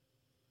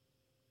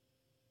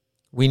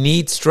 We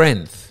need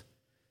strength.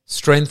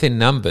 Strength in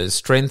numbers,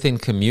 strength in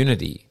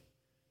community.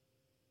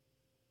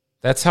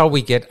 That's how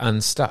we get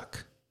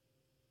unstuck.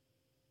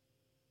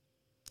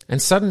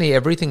 And suddenly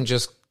everything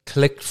just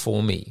clicked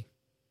for me.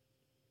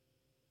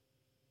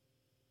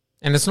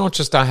 And it's not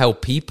just I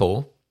help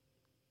people.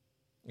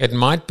 It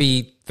might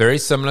be very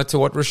similar to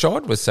what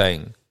Rashad was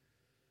saying.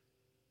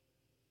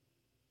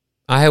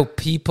 I help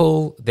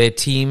people, their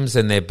teams,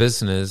 and their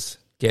business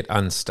get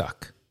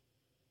unstuck.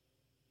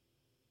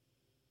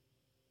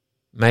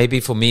 Maybe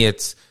for me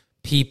it's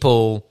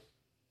people,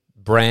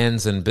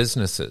 brands, and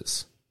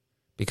businesses,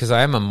 because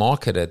I am a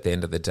marketer at the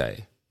end of the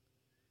day.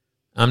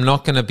 I'm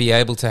not going to be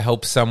able to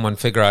help someone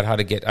figure out how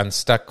to get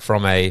unstuck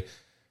from a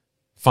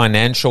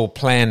financial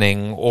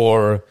planning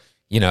or,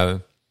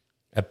 a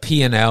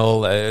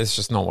P&L. It's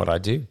just not what I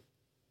do.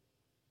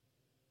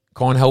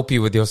 Can't help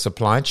you with your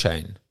supply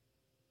chain.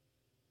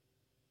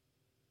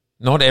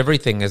 Not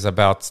everything is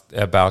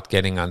about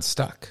getting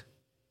unstuck.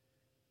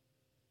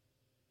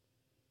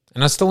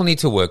 And I still need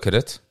to work at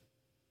it.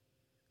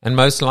 And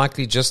most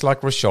likely, just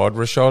like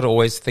Rashad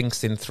always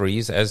thinks in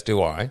threes, as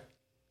do I.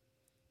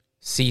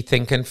 See,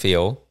 think, and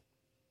feel.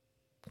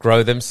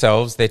 Grow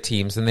themselves, their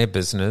teams, and their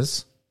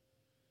business.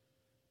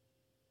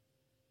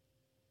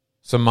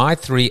 So my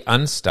 3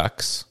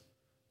 unstucks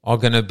are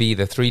going to be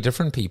the 3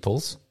 different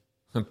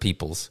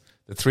the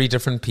 3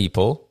 different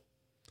people,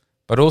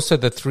 but also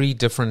the 3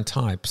 different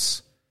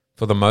types,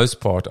 for the most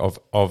part,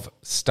 of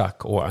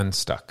stuck or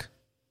unstuck.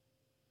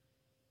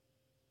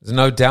 There's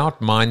no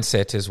doubt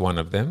mindset is one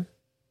of them,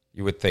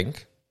 you would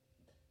think.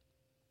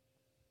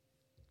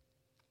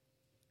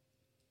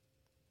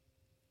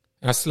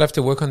 I still have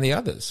to work on the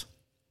others.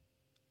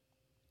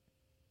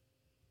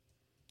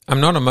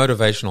 I'm not a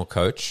motivational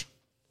coach.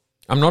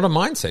 I'm not a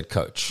mindset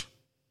coach.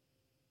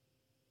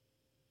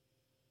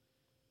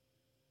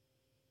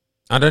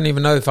 I don't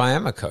even know if I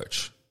am a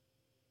coach.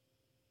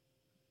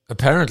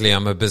 Apparently,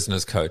 I'm a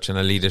business coach and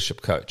a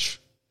leadership coach.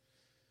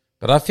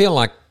 But I feel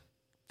like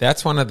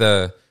that's one of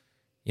the,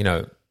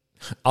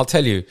 I'll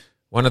tell you,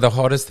 one of the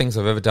hardest things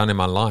I've ever done in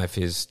my life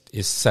is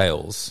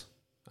sales.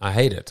 I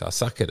hate it. I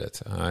suck at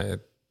it.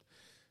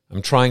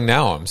 I'm trying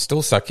now. I'm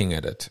still sucking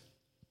at it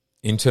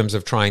in terms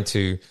of trying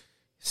to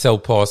sell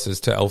passes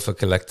to Alpha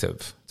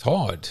Collective. It's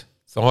hard.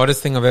 It's the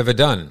hardest thing I've ever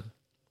done.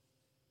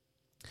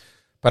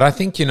 But I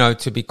think,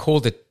 to be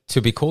called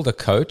a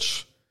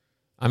coach,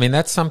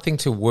 that's something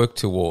to work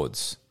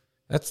towards.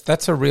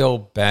 That's a real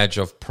badge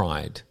of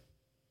pride.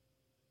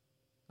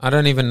 I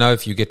don't even know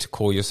if you get to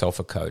call yourself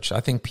a coach. I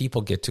think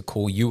people get to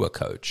call you a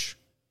coach.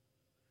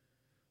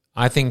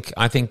 I think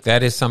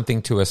that is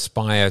something to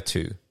aspire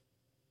to.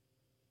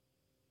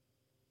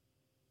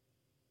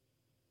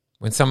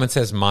 When someone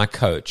says my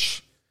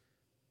coach,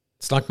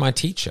 it's like my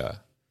teacher.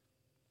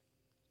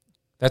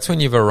 That's when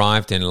you've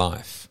arrived in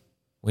life.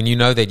 When you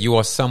know that you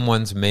are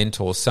someone's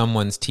mentor,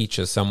 someone's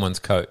teacher, someone's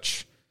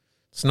coach.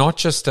 It's not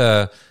just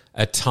a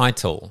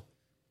title.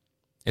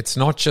 It's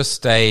not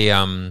just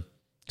a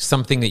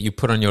something that you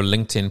put on your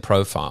LinkedIn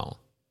profile.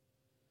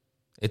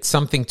 It's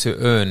something to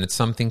earn. It's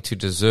something to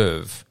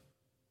deserve.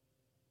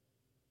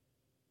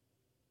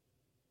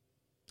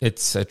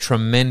 It's a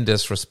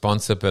tremendous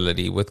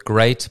responsibility. With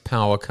great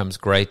power comes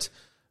great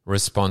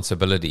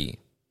responsibility.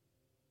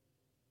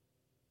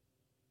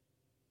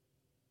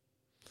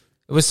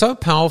 It was so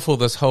powerful,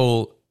 this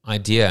whole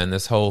idea and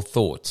this whole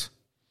thought,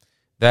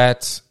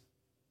 that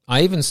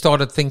I even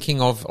started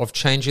thinking of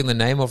changing the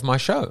name of my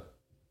show.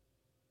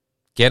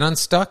 Get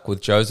Unstuck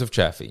with Joseph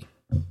Jaffe.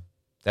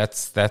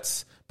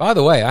 That's. By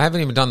the way, I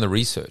haven't even done the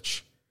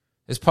research.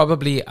 There's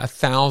probably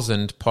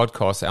 1,000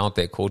 podcasts out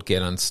there called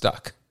Get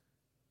Unstuck.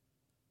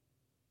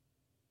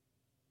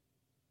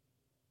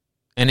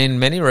 And in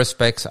many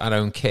respects, I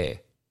don't care.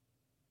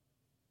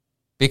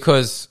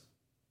 Because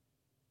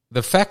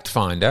the fact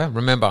finder,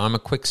 remember, I'm a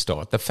quick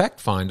start. The fact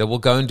finder will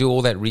go and do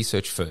all that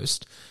research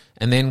first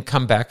and then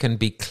come back and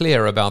be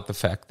clear about the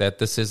fact that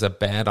this is a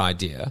bad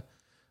idea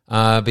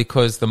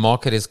because the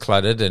market is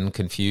cluttered and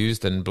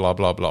confused and blah,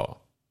 blah, blah.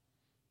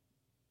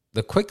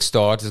 The quick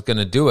start is going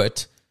to do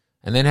it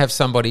and then have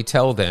somebody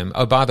tell them,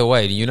 oh, by the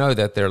way, do you know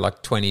that there are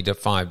like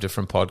 25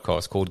 different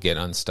podcasts called Get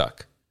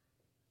Unstuck?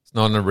 It's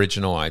not an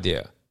original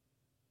idea.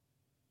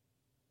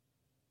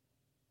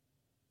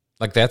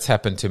 Like, that's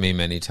happened to me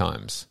many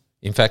times.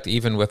 In fact,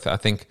 even with, I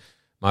think,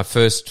 my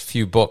first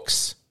few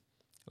books,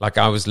 like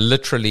I was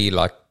literally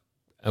like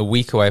a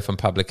week away from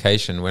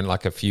publication when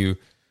like a few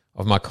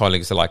of my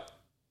colleagues are like,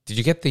 did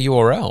you get the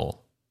URL?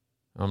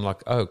 I'm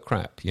like, oh,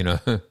 crap, you know.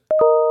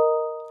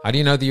 How do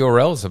you know the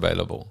URL is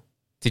available?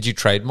 Did you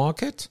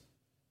trademark it?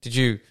 Did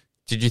you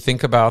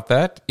think about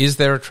that? Is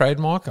there a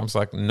trademark? I was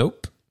like,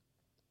 nope,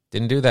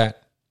 didn't do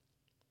that.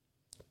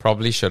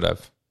 Probably should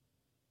have.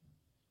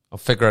 I'll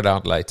figure it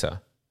out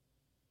later.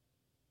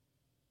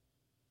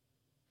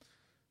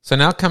 So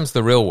now comes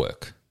the real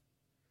work.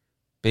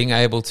 Being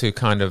able to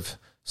kind of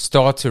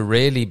start to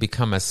really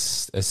become a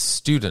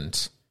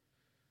student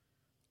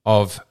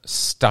of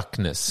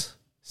stuckness,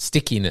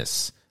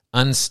 stickiness,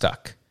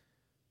 unstuck.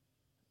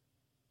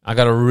 I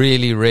got to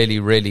really, really,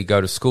 really go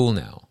to school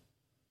now.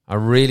 I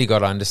really got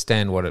to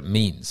understand what it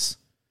means.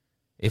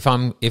 If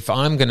I'm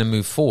going to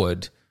move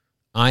forward,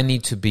 I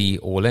need to be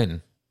all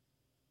in.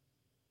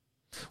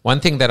 One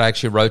thing that I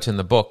actually wrote in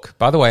the book,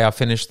 by the way, I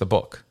finished the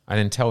book. I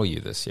didn't tell you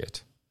this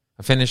yet.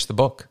 I finished the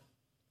book.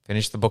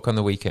 Finished the book on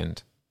the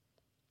weekend.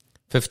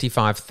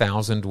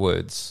 55,000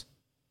 words.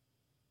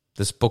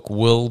 This book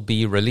will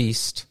be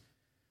released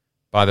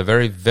by the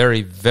very,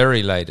 very,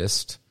 very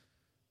latest,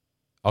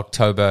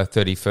 October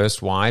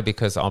 31st. Why?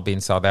 Because I'll be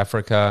in South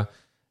Africa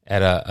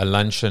at a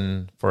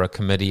luncheon for a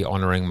committee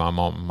honoring my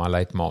mom, my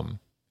late mom.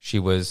 She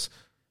was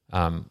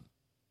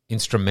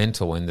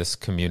instrumental in this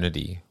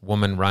community.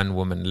 Woman-run,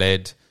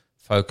 woman-led,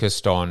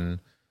 focused on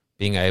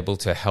being able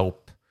to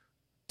help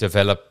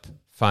develop,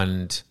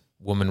 fund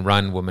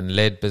woman-run,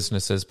 woman-led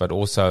businesses, but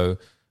also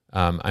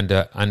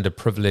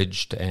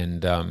underprivileged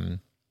and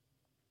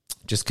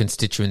just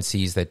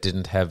constituencies that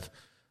didn't have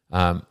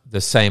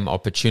the same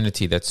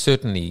opportunity that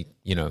certainly,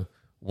 you know,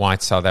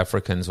 white South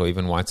Africans or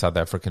even white South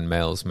African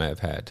males may have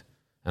had.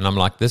 And I'm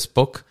like, this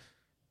book,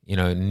 you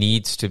know,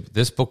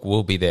 this book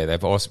will be there.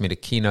 They've asked me to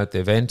keynote the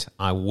event.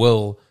 I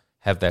will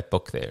have that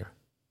book there.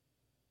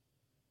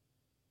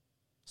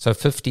 So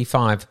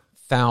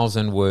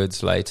 55,000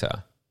 words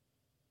later,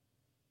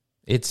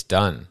 it's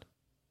done.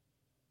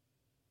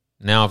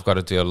 Now I've got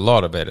to do a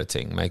lot of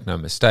editing, make no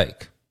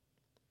mistake.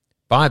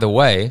 By the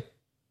way,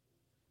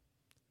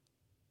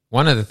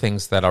 one of the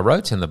things that I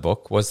wrote in the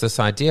book was this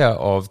idea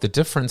of the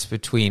difference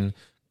between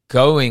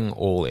going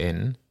all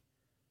in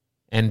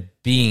and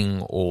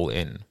being all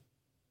in.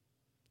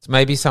 It's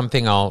maybe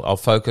something I'll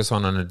focus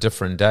on a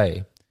different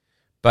day.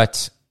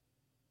 But,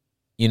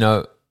 you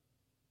know,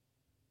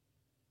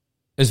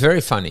 it's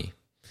very funny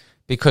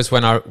because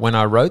when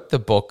I wrote the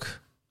book,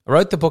 I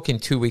wrote the book in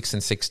 2 weeks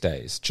and 6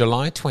 days.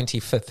 July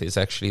 25th is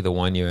actually the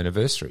 1 year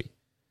anniversary.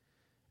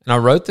 And I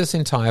wrote this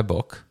entire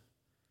book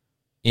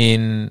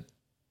in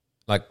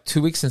like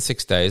 2 weeks and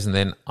 6 days, and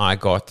then I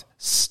got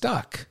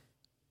stuck.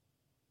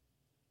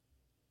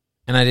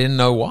 And I didn't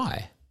know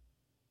why.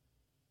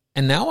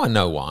 And now I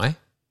know why.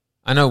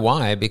 I know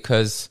why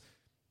because,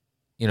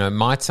 you know, it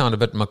might sound a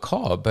bit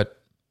macabre,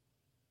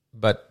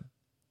 but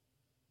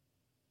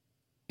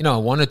you know, I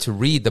wanted to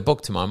read the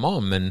book to my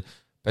mom,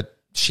 but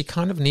she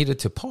kind of needed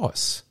to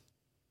pause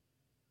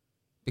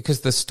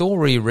because the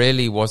story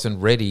really wasn't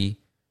ready.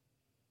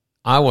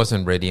 I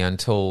wasn't ready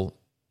until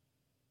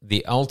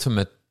the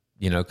ultimate,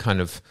 you know, kind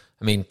of,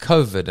 I mean,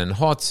 COVID and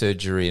heart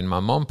surgery and my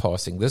mom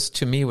passing. This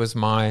to me was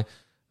my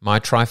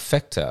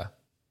trifecta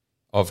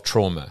of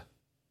trauma.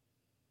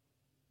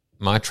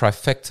 My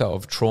trifecta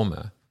of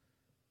trauma.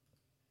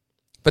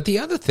 But the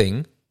other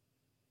thing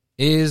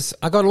is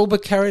I got a little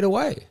bit carried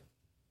away.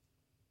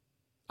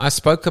 I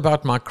spoke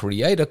about my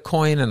creator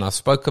coin and I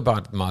spoke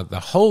about the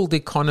whole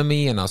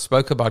economy and I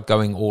spoke about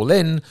going all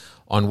in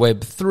on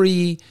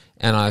Web3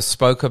 and I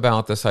spoke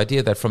about this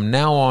idea that from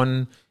now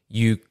on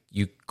you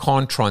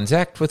can't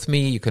transact with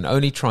me. You can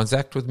only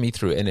transact with me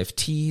through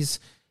NFTs.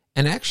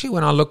 And actually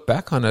when I look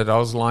back on it, I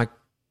was like,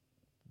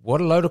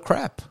 what a load of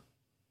crap.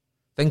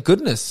 Thank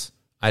goodness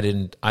I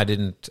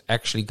didn't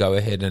actually go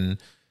ahead and,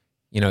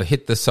 you know,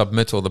 hit the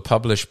submit or the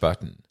publish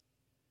button.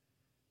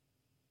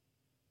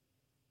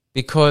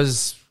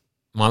 Because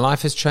my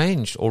life has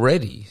changed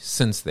already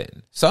since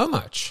then. So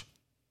much.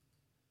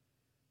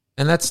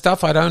 And that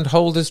stuff I don't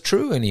hold as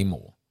true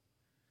anymore.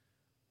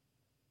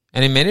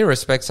 And in many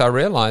respects, I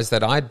realized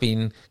that I'd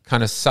been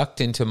kind of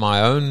sucked into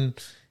my own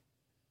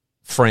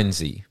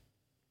frenzy.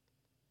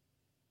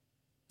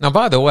 Now,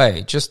 by the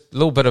way, just a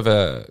little bit of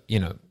a,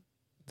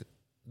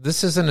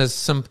 this isn't as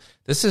simple.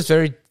 This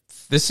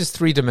is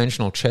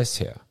three-dimensional chess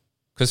here.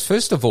 Because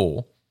first of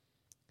all,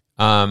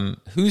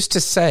 who's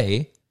to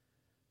say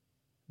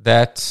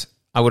that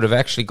I would have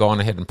actually gone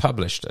ahead and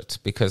published it?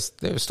 Because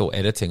there was still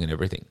editing and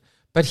everything.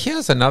 But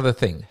here's another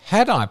thing.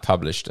 Had I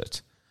published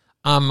it,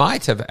 I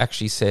might have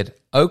actually said,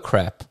 oh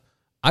crap,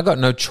 I got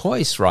no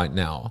choice right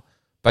now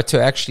but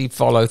to actually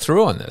follow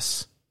through on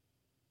this.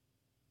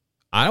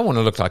 I don't want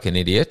to look like an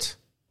idiot.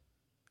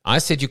 I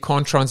said you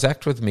can't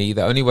transact with me.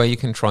 The only way you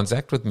can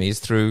transact with me is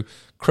through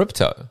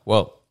crypto.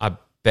 Well, I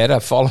better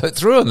follow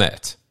through on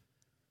that.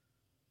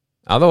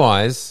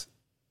 Otherwise,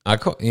 I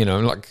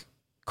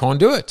can't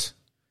do it.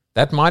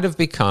 That might have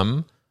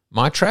become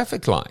my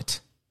traffic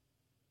light.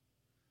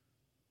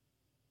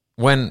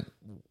 When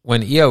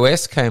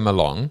EOS came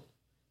along,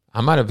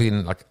 I might have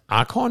been like,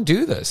 I can't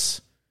do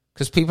this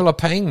because people are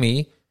paying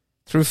me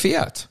through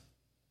fiat.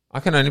 I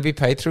can only be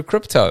paid through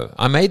crypto.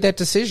 I made that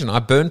decision. I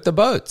burnt the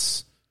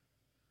boats.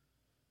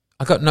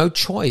 I got no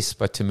choice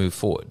but to move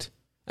forward.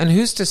 And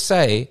who's to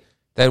say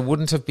that it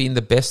wouldn't have been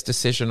the best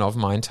decision of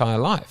my entire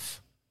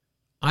life?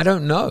 I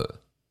don't know.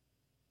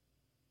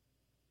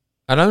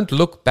 I don't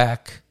look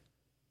back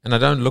and I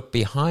don't look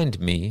behind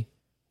me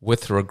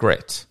with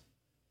regret.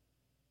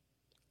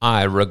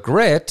 I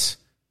regret,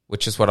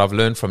 which is what I've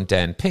learned from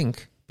Dan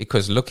Pink,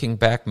 because looking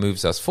back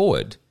moves us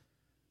forward.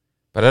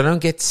 But I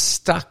don't get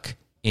stuck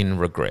in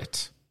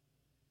regret.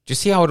 Do you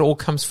see how it all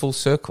comes full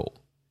circle?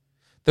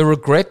 The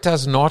regret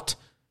does not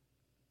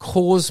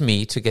cause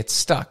me to get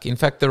stuck. In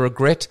fact, the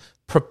regret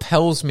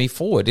propels me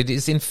forward. It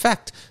is, in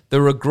fact,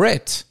 the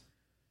regret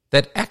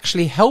that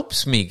actually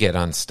helps me get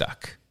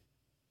unstuck.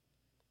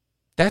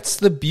 That's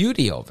the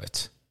beauty of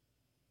it.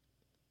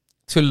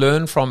 To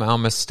learn from our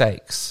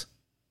mistakes.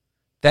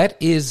 That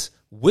is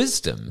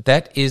wisdom.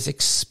 That is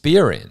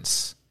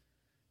experience.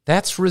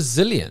 That's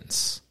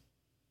resilience.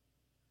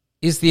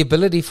 Is the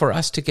ability for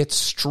us to get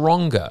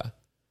stronger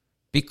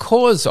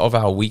because of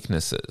our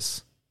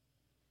weaknesses.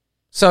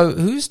 So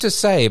who's to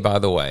say, by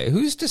the way,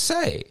 who's to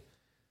say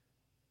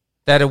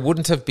that it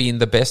wouldn't have been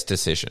the best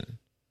decision?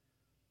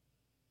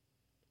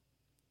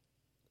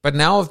 But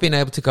now I've been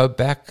able to go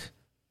back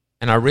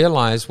and I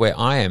realize where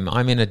I am.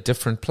 I'm in a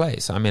different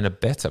place. I'm in a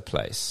better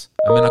place.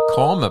 I'm in a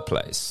calmer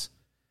place.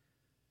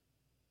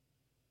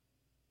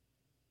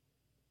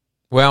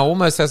 Well,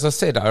 almost as I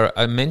said,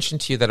 I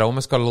mentioned to you that I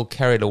almost got a little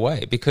carried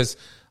away because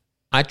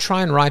I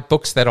try and write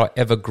books that are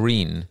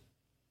evergreen.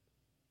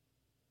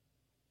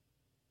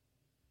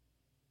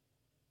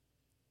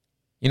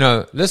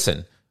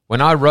 Listen, when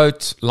I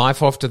wrote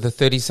Life After the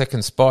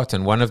 30-Second Spot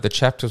and one of the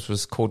chapters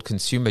was called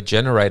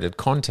Consumer-Generated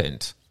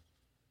Content,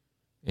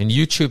 and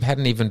YouTube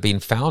hadn't even been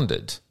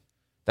founded,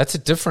 that's a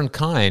different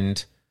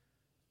kind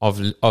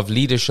of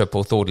leadership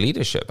or thought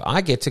leadership.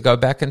 I get to go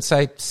back and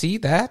say, see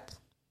that?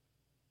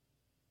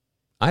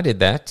 I did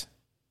that.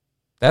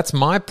 That's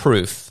my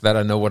proof that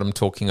I know what I'm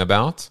talking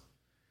about.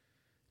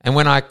 And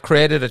when I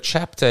created a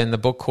chapter in the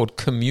book called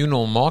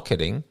Communal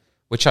Marketing,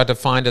 which I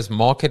defined as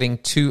marketing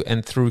to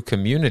and through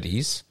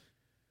communities,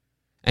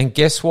 and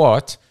guess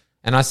what?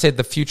 And I said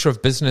the future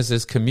of business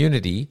is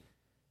community,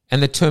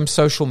 and the term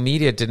social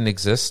media didn't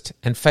exist,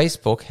 and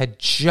Facebook had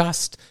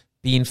just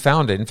been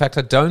founded. In fact,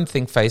 I don't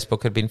think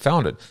Facebook had been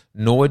founded,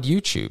 nor had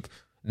YouTube,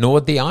 nor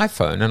had the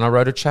iPhone, and I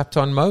wrote a chapter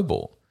on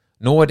mobile.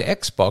 Nor had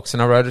Xbox,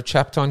 and I wrote a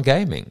chapter on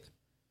gaming.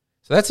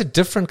 So that's a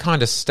different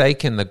kind of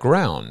stake in the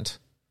ground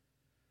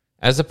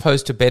as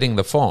opposed to betting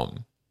the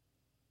farm.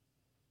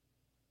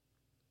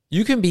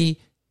 You can be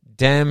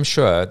damn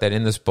sure that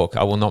in this book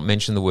I will not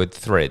mention the word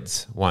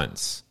threads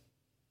once.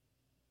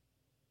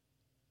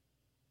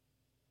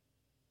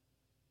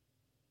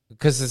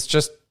 Because it's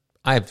just,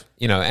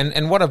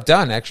 and what I've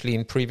done actually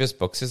in previous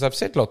books is I've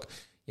said, look,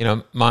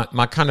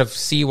 my kind of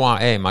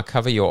CYA, my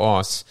cover your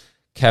ass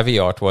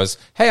caveat was,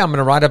 hey, I'm going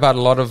to write about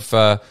a lot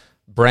of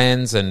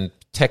brands and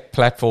tech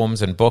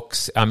platforms and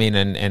books,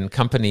 and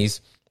companies.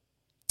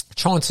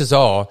 Chances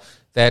are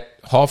that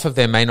half of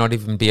them may not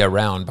even be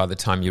around by the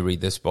time you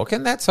read this book.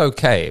 And that's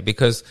okay,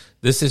 because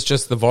this is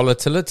just the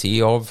volatility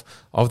of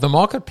the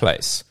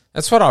marketplace.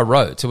 That's what I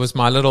wrote. It was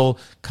my little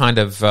kind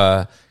of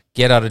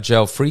get out of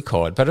jail free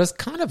card, but it's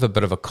kind of a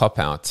bit of a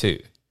cop-out too.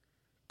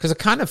 Because I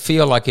kind of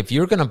feel like if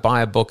you're going to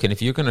buy a book and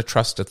if you're going to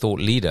trust a thought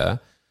leader,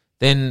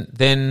 then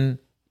they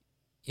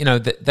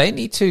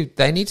need to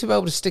be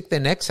able to stick their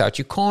necks out.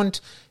 You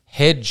can't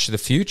hedge the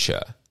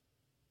future.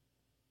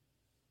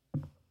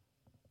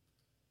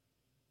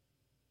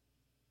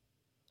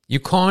 You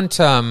can't,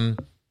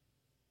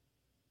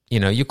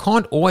 you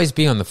can't always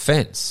be on the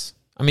fence.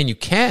 You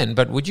can,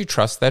 but would you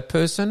trust that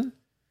person?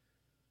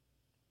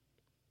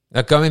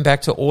 Like going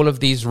back to all of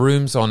these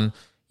rooms on,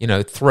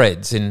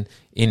 threads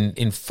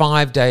in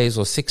 5 days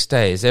or 6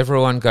 days,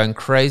 everyone going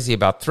crazy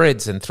about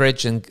threads and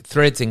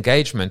threads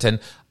engagement. And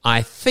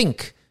I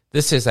think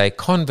this is a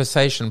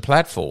conversation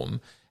platform,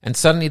 and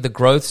suddenly the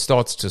growth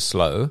starts to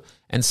slow.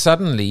 And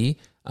suddenly,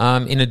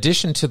 in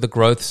addition to the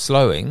growth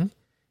slowing,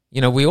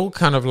 we all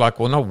kind of like,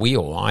 well, not we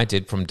all, I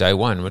did from day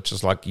one, which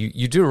is like,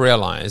 you do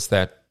realize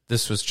that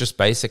this was just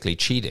basically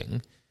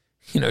cheating,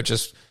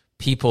 just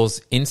people's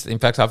in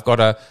fact, I've got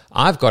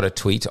a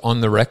tweet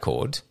on the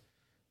record,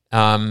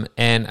 and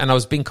I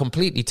was being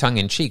completely tongue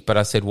in cheek, but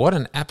I said, what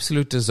an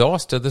absolute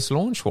disaster this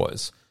launch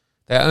was.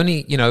 They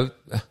only,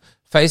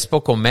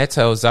 Facebook or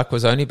Meta or Zuck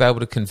was only able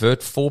to convert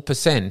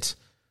 4%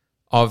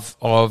 of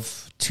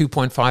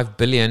 2.5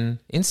 billion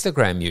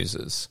Instagram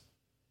users.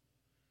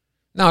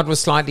 Now, it was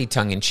slightly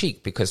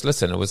tongue-in-cheek because,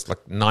 listen, it was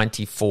like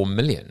 94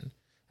 million,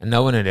 and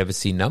no one had ever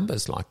seen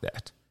numbers like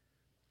that.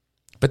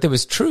 But there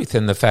was truth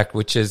in the fact,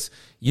 which is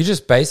you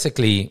just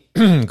basically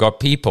got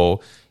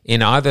people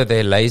in either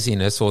their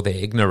laziness or their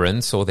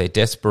ignorance or their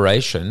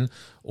desperation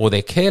or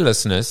their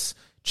carelessness,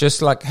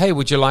 just like, hey,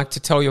 would you like to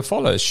tell your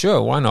followers?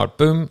 Sure, why not?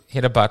 Boom,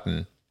 hit a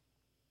button.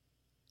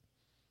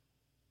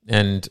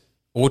 And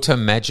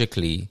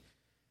auto-magically,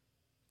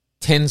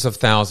 tens of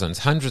thousands,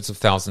 hundreds of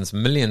thousands,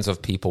 millions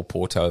of people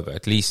port over.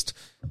 At least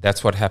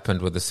that's what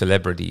happened with the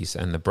celebrities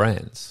and the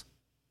brands.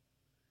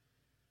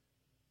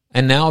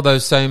 And now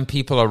those same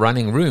people are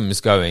running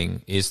rooms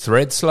going, is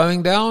Thread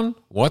slowing down?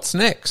 What's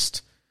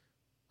next?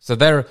 So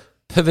they're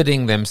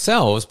pivoting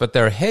themselves, but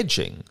they're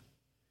hedging.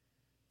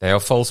 They are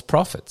false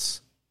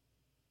prophets.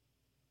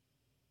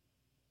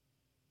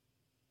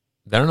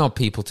 They're not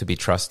people to be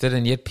trusted,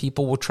 and yet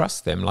people will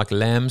trust them like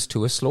lambs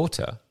to a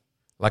slaughter,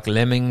 like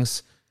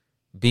lemmings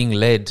being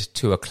led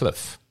to a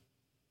cliff.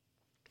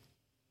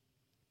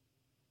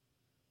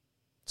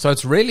 So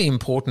it's really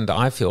important,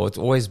 I feel, it's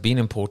always been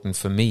important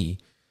for me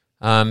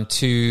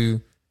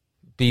to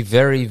be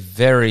very,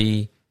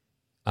 very,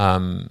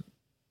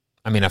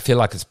 I feel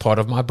like it's part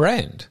of my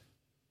brand.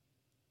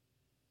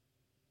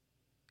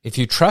 If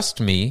you trust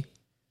me,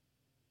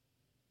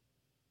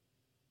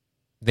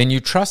 then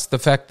you trust the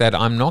fact that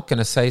I'm not going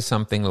to say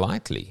something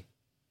lightly.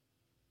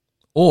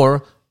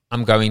 Or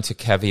I'm going to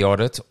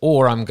caveat it,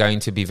 or I'm going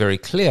to be very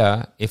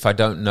clear if I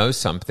don't know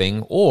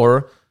something,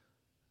 or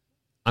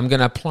I'm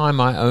going to apply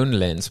my own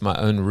lens, my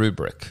own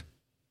rubric,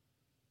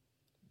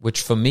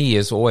 which for me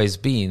has always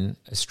been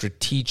a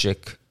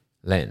strategic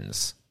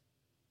lens.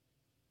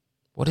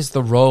 What is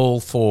the role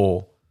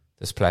for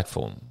this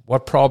platform?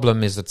 What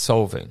problem is it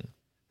solving?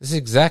 This is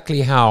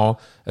exactly how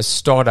a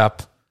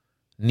startup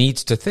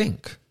needs to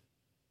think.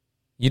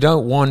 You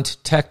don't want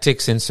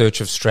tactics in search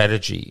of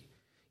strategy.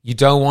 You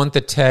don't want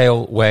the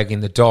tail wagging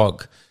the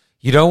dog.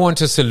 You don't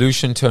want a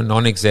solution to a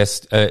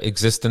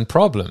non-existent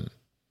problem.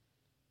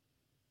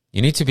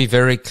 You need to be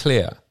very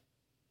clear.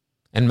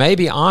 And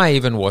maybe I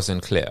even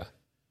wasn't clear.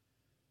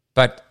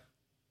 But,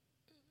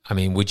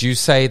 would you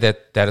say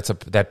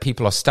that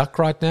people are stuck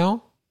right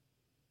now?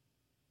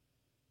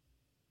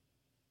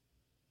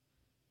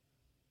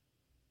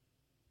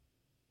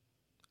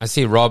 I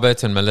see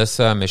Robert and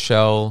Melissa,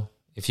 Michelle,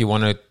 if you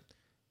want to.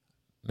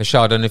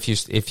 Michelle, I don't know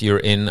if you're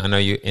in. I know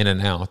you're in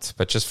and out,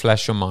 but just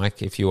flash your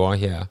mic if you are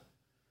here.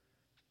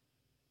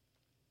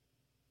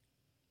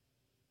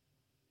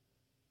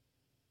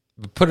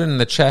 Put it in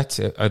the chat.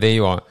 Oh, there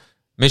you are.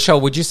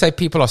 Michelle, would you say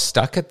people are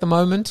stuck at the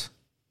moment?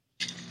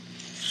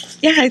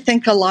 Yeah, I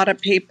think a lot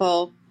of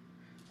people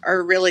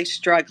are really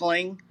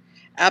struggling.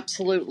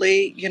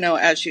 Absolutely.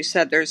 As you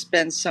said, there's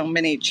been so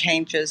many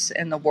changes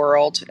in the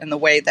world and the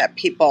way that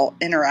people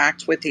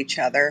interact with each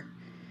other.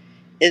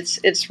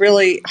 It's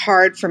really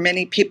hard for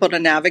many people to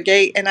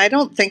navigate. And I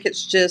don't think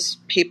it's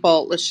just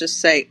people, let's just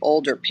say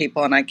older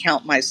people, and I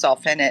count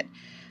myself in it.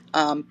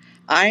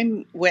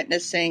 I'm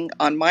witnessing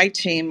on my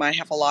team, I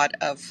have a lot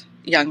of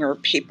younger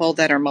people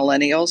that are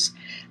millennials.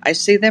 I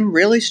see them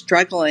really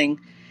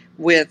struggling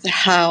with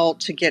how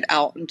to get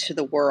out into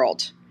the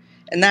world.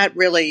 And that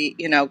really,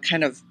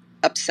 kind of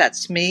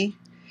upsets me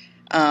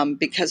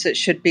because it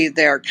should be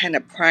their kind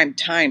of prime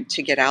time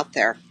to get out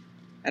there.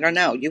 I don't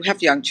know. You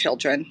have young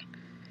children.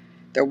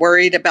 They're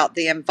worried about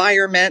the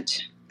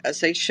environment, as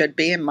they should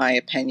be, in my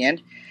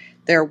opinion.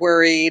 They're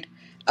worried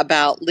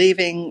about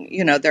leaving,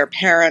 their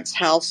parents'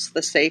 house,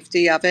 the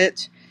safety of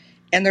it.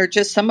 And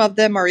some of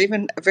them are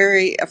even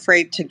very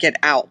afraid to get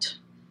out.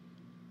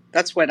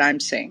 That's what I'm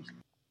seeing.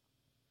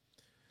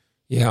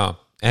 Yeah.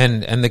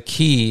 And the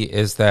key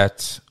is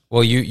that,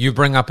 well, you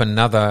bring up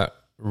another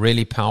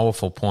really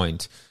powerful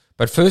point.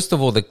 But first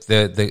of all,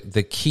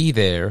 the key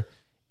there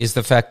is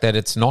the fact that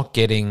it's not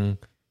getting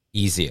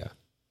easier.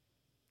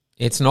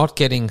 It's not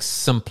getting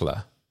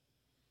simpler.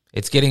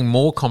 It's getting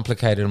more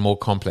complicated and more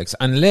complex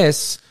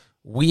unless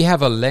we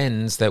have a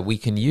lens that we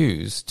can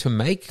use to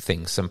make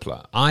things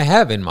simpler. I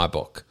have in my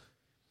book.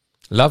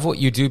 Love what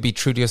you do, be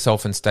true to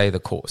yourself, and stay the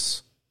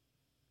course.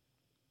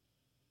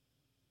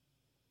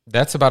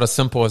 That's about as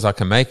simple as I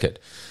can make it.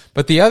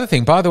 But the other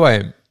thing, by the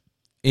way,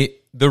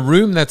 the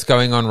room that's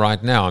going on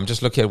right now, I'm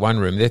just looking at one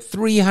room. There are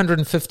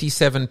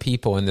 357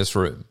 people in this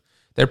room.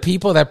 There are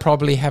people that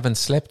probably haven't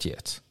slept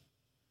yet.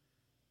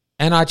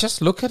 And I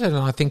just look at it and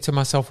I think to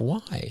myself,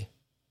 why?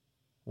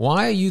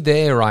 Why are you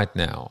there right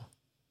now?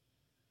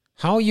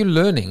 How are you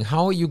learning?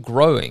 How are you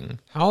growing?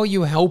 How are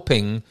you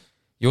helping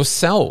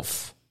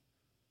yourself?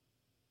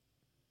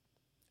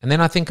 And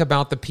then I think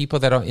about the people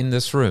that are in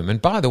this room.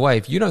 And by the way,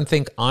 if you don't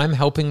think I'm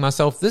helping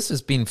myself, this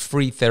has been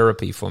free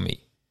therapy for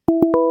me.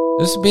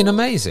 This has been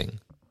amazing.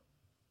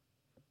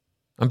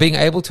 I'm being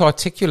able to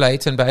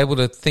articulate and be able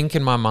to think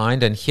in my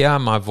mind and hear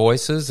my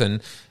voices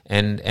and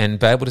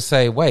be able to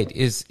say, wait,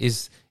 is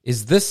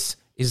this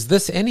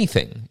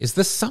anything? Is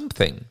this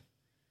something?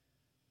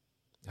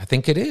 I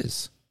think it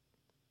is.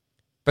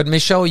 But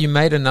Michelle, you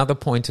made another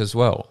point as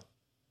well.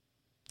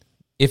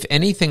 If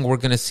anything, we're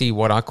going to see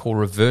what I call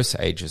reverse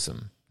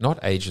ageism,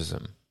 not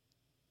ageism.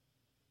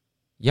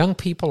 Young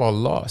people are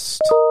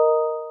lost.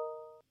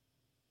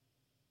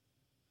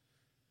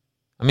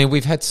 I mean,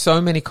 we've had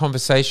so many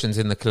conversations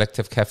in the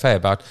Collective Cafe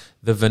about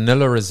the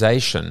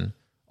vanillaization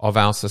of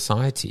our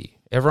society.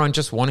 Everyone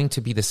just wanting to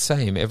be the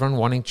same. Everyone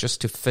wanting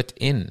just to fit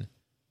in.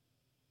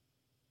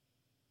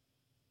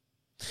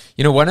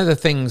 You know, one of the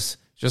things,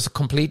 just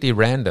completely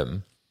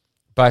random,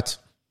 but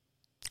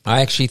I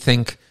actually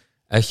think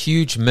a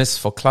huge miss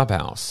for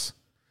Clubhouse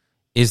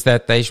is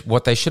that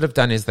what they should have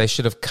done is they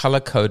should have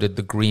color-coded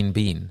the green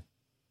bean.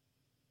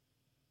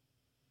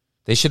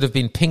 There should have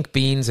been pink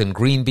beans and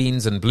green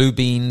beans and blue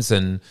beans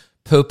and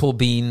purple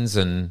beans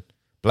and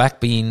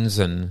black beans,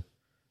 and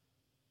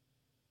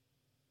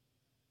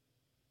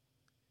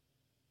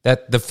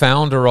that the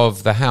founder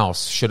of the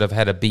house should have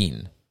had a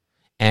bean,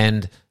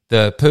 and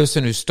the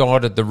person who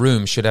started the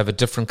room should have a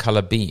different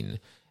color bean,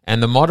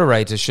 and the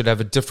moderator should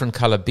have a different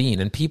color bean,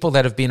 and people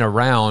that have been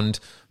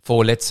around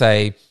for, let's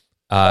say,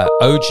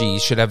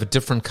 OGs should have a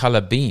different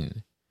color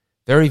bean.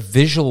 Very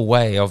visual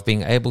way of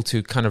being able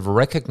to kind of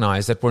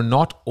recognize that we're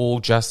not all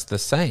just the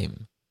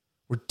same.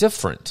 We're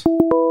different.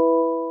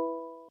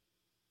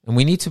 And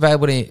we need to be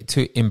able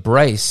to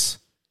embrace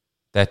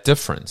that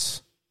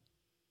difference.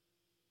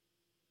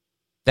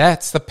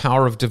 That's the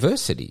power of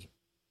diversity.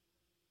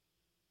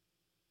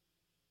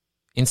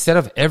 Instead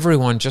of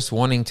everyone just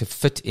wanting to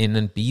fit in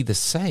and be the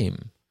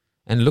same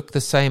and look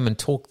the same and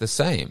talk the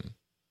same.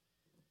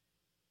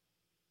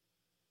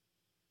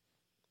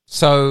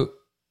 So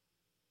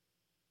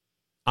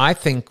I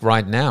think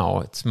right now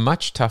it's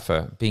much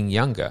tougher being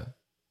younger.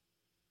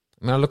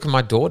 I mean, I look at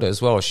my daughter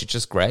as well. She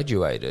just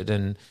graduated,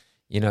 and,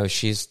 you know,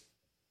 she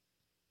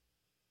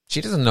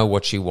doesn't know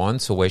what she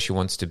wants or where she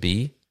wants to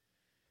be.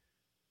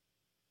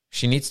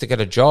 She needs to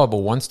get a job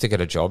or wants to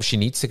get a job. She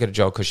needs to get a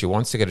job because she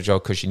wants to get a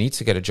job because she needs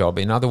to get a job.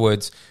 In other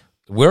words,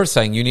 we're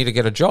saying you need to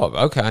get a job.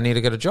 Okay, I need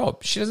to get a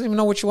job. She doesn't even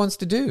know what she wants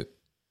to do.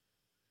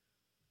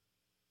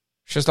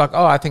 She's like,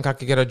 oh, I think I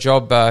could get a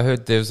job. I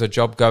heard there's a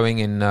job going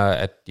in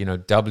at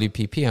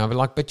WPP. I'm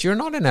like, but you're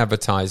not in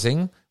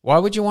advertising. Why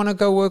would you want to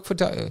go work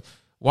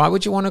Why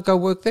would you want to go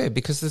work there?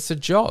 Because it's a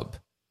job.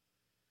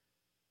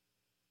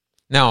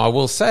 Now, I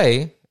will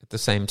say at the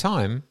same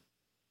time,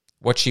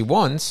 what she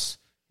wants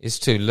is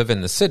to live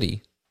in the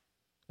city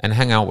and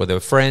hang out with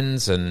her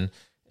friends, and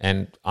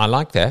I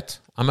like that.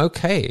 I'm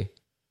okay.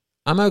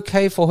 I'm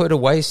okay for her to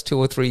waste 2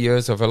 or 3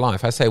 years of her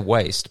life. I say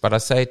waste, but I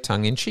say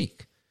tongue in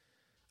cheek.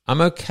 I'm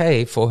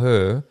okay for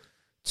her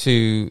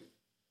to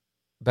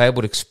be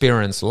able to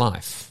experience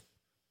life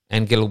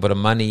and get a little bit of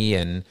money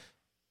and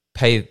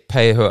pay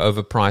her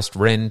overpriced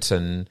rent,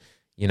 and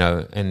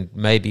and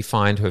maybe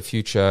find her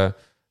future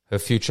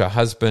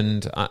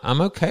husband.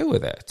 I'm okay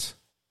with that.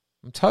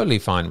 I'm totally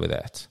fine with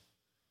that.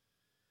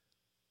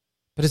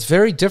 But it's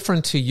very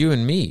different to you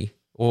and me,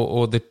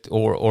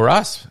 or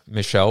us,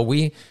 Michelle.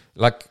 We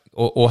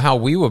or how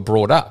we were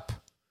brought up,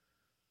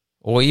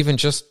 or even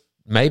just.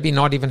 Maybe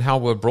not even how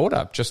we're brought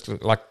up, just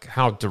like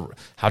how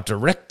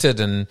directed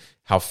and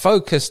how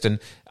focused, and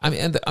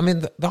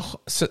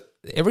so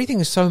everything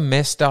is so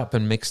messed up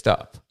and mixed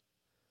up.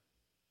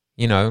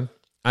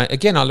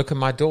 Again, I look at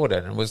my daughter,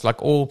 and it was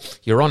like,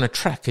 you're on a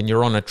track and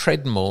you're on a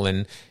treadmill,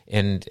 and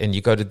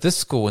you go to this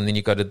school and then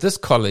you go to this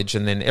college,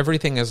 and then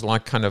everything is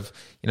like kind of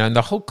and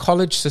the whole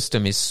college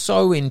system is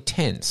so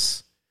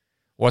intense.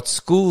 What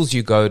schools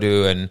you go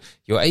to, and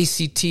your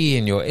ACT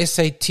and your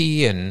SAT,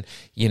 and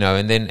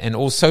and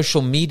all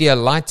social media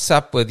lights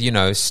up with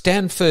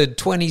Stanford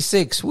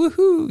 26,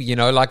 woohoo,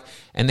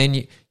 and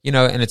then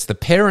and it's the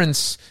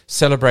parents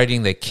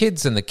celebrating their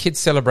kids and the kids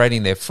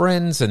celebrating their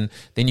friends, and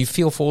then you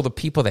feel for all the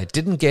people that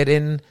didn't get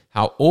in,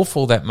 how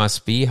awful that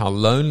must be, how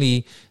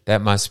lonely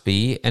that must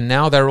be, and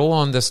now they're all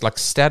on this like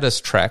status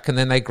track, and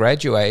then they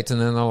graduate,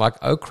 and then they're like,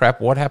 oh crap,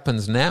 what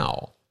happens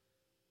now?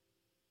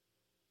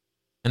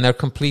 And they're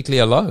completely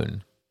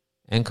alone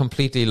and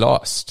completely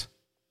lost.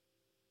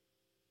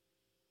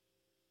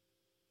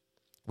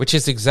 Which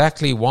is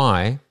exactly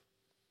why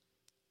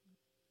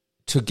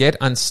to get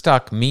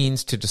unstuck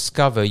means to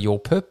discover your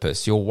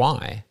purpose, your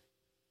why.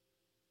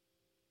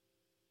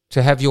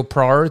 To have your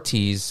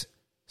priorities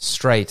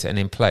straight and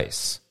in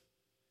place.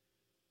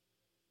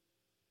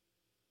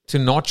 To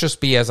not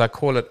just be, as I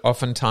call it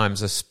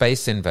oftentimes, a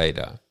space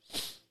invader.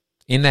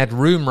 In that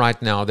room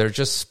right now, they're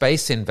just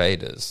space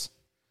invaders.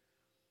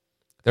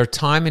 There are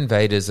time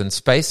invaders and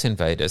space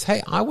invaders.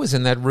 Hey, I was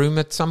in that room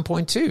at some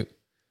point too.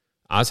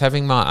 I was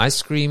having my ice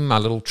cream, my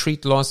little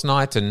treat last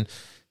night, and,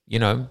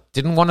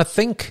 didn't want to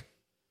think.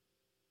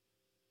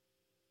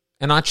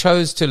 and I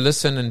chose to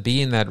listen and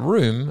be in that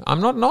room,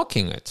 I'm not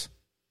knocking it.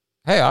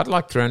 Hey, I'd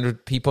like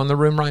 300 people in the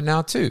room right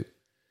now too.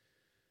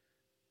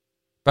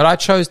 But I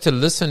chose to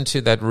listen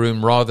to that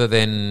room rather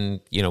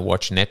than,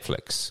 watch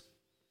Netflix.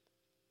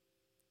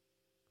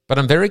 But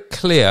I'm very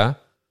clear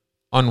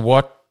on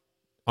what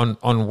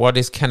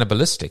is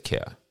cannibalistic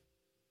here.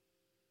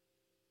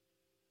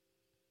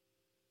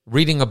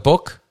 Reading a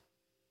book,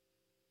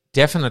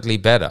 definitely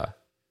better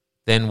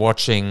than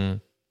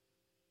watching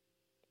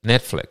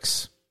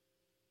Netflix.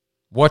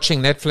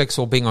 Watching Netflix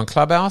or being on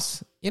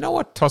Clubhouse, you know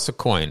what? Toss a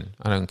coin.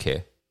 I don't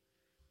care.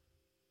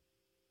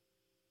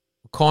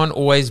 Can't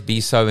always be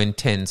so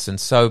intense and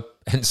so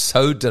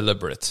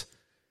deliberate,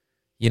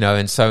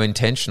 and so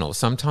intentional.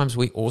 Sometimes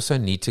we also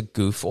need to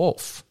goof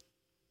off.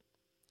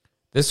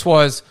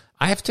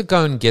 I have to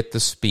go and get the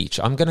speech.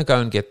 I'm going to go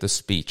and get the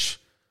speech,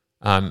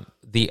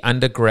 the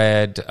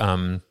undergrad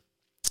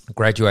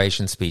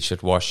graduation speech at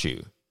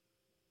WashU.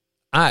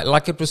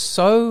 It was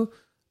so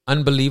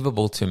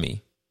unbelievable to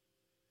me.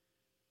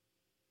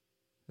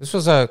 This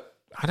was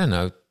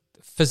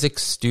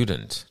physics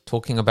student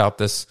talking about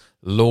this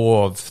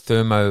law of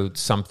thermo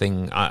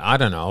something, I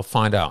don't know, I'll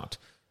find out,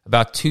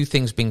 about two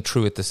things being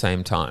true at the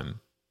same time.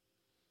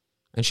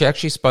 And she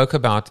actually spoke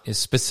about,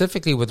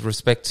 specifically with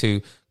respect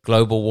to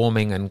global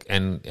warming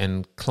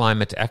and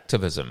climate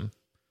activism,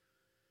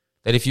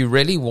 that if you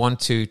really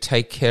want to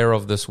take care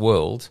of this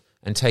world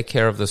and take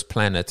care of this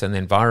planet and the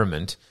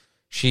environment,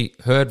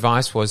 her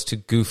advice was to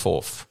goof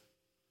off,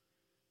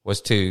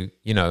 was to,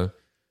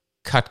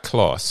 cut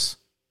class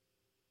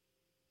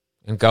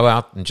and go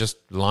out and just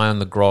lie on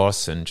the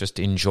grass and just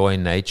enjoy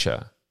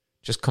nature.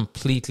 Just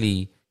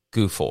completely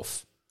goof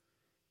off.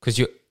 Because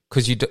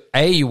you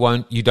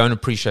don't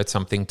appreciate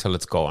something till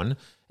it's gone,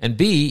 and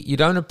B, you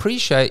don't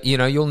appreciate,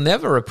 you'll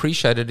never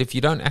appreciate it if you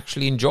don't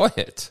actually enjoy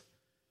it.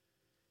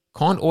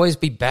 Can't always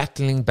be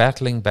battling.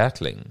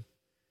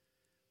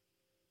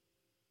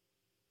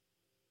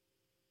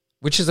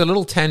 Which is a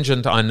little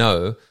tangent, I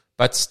know,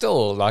 but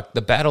still, like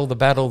the battle, the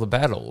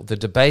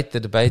debate,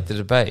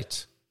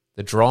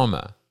 the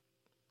drama.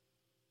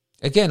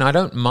 Again, I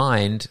don't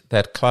mind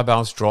that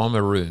Clubhouse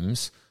drama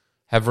rooms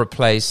have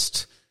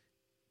replaced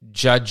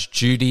Judge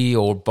Judy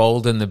or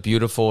Bold and the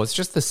Beautiful. It's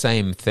just the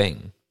same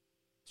thing.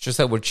 It's just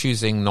that we're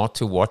choosing not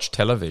to watch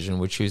television.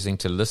 We're choosing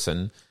to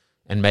listen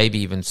and maybe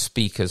even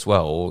speak as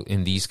well. Or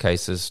in these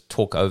cases,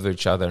 talk over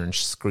each other and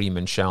scream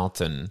and shout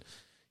and,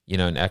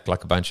 and act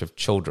like a bunch of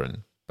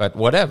children. But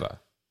whatever.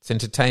 It's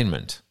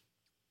entertainment.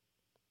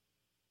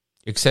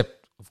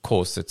 Except, of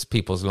course, it's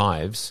people's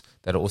lives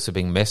that are also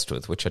being messed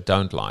with, which I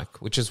don't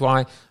like, which is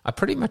why I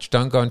pretty much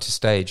don't go into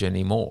stage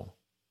anymore.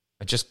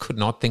 I just could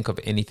not think of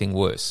anything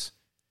worse.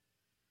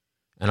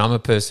 And I'm a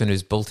person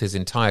who's built his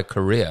entire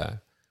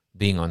career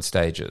being on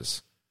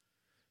stages.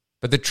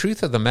 But the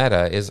truth of the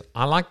matter is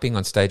I like being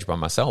on stage by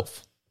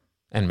myself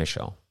and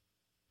Michelle.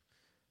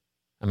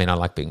 I mean, I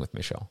like being with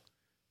Michelle.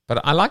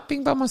 But I like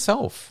being by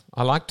myself.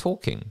 I like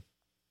talking.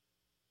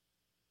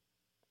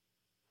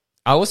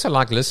 I also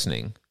like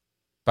listening,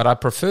 but I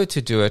prefer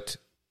to do it,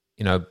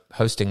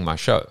 hosting my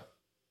show.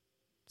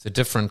 It's a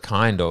different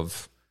kind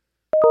of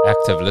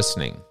active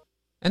listening.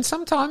 And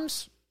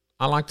sometimes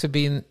I like to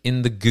be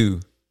in the goo,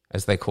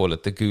 as they call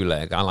it, the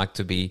gulag. I like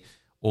to be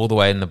all the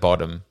way in the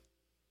bottom,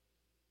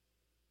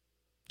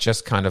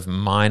 just kind of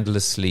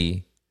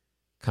mindlessly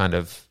kind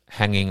of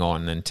hanging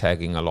on and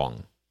tagging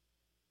along.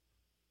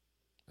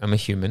 I'm a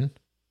human.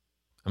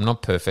 I'm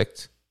not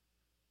perfect.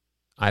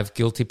 I have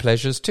guilty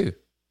pleasures too.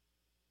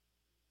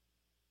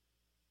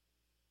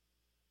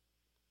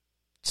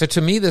 So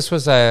to me, this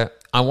was I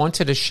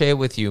wanted to share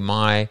with you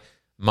my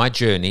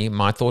journey,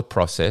 my thought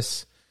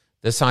process,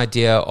 this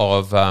idea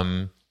of,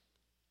 and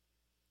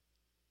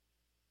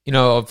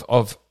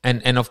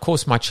of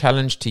course my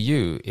challenge to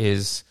you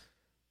is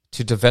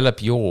to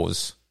develop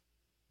yours.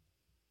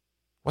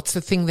 What's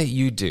the thing that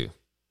you do?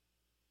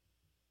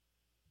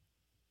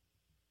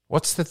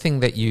 What's the thing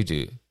that you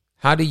do?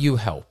 How do you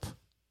help?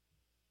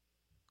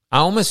 I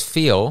almost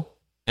feel,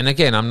 and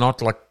again, I'm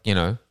not like,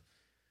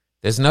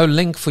 there's no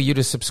link for you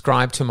to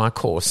subscribe to my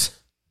course.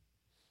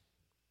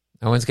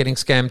 No one's getting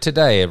scammed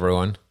today,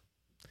 everyone.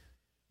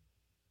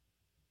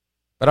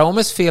 But I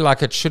almost feel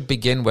like it should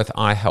begin with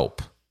I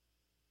help.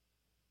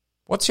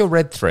 What's your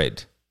red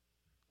thread?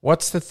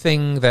 What's the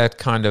thing that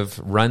kind of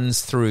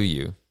runs through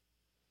you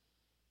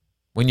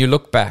when you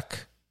look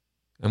back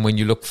and when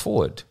you look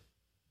forward?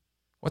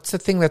 What's the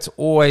thing that's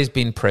always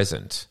been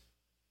present?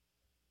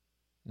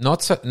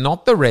 Not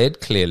the red,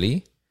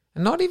 clearly,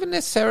 and not even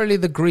necessarily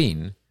the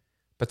green,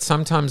 but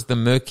sometimes the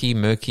murky,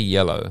 murky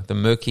yellow, the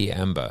murky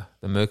amber,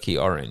 the murky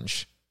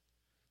orange,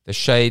 the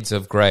shades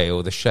of grey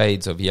or the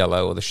shades of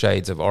yellow or the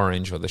shades of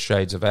orange or the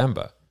shades of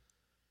amber.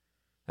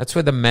 That's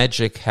where the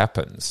magic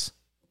happens,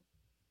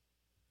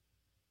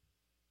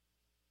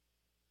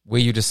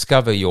 where you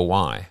discover your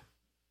why,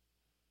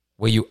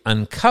 where you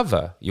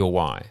uncover your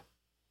why.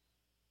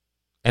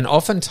 And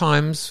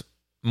oftentimes,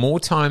 more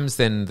times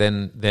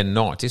than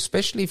not,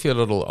 especially if you're a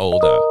little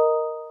older,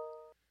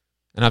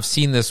 and I've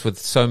seen this with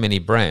so many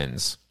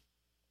brands,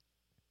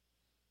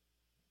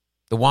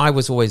 The why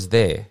was always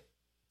there.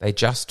 They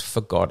just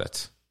forgot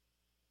it,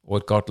 or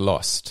it got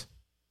lost.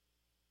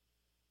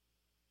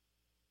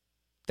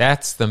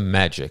 That's the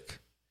magic.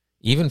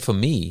 Even for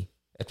me,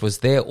 it was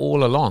there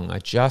all along. I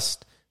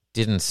just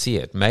didn't see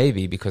it.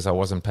 Maybe because I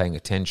wasn't paying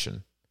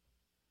attention.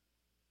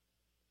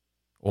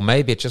 Or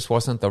maybe it just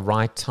wasn't the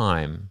right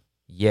time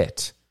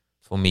yet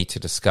for me to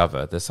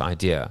discover this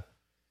idea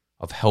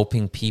of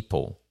helping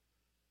people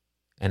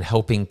and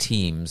helping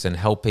teams and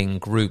helping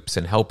groups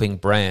and helping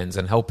brands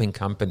and helping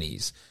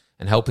companies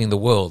and helping the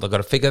world. I've got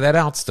to figure that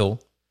out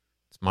still.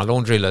 It's my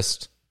laundry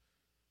list.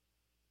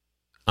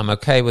 I'm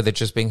okay with it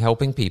just being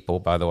helping people,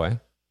 by the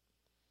way.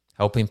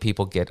 Helping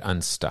people get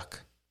unstuck.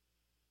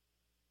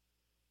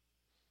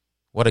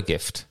 What a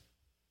gift.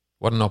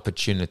 What an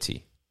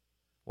opportunity.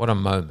 What a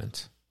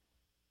moment.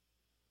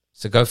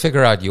 So go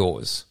figure out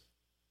yours.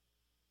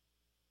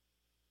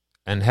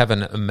 And have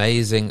an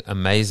amazing,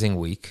 amazing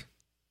week.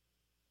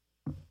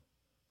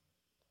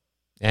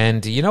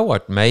 And you know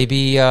what?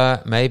 Maybe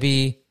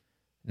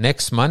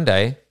next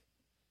Monday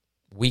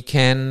we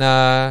can,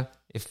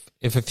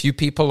 if a few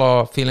people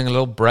are feeling a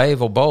little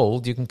brave or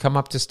bold, you can come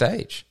up to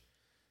stage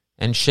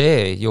and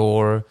share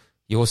your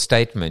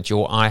statement,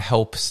 your I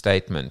help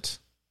statement,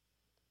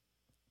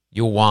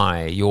 your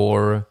why,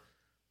 your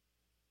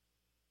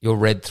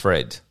red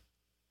thread.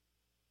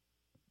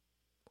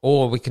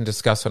 Or we can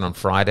discuss it on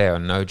Friday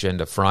on No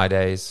Gender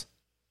Fridays,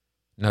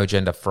 No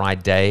Gender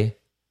Friday.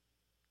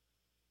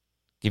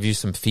 Give you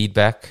some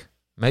feedback.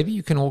 Maybe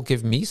you can all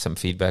give me some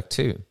feedback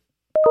too.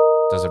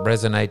 Does it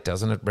resonate?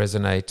 Doesn't it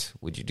resonate?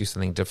 Would you do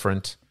something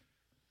different?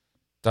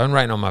 Don't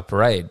rain on my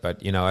parade,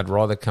 but, I'd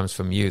rather it comes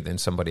from you than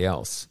somebody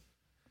else.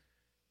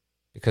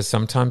 Because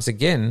sometimes,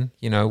 again,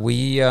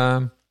 we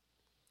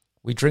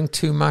drink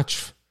too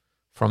much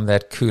from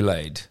that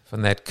Kool-Aid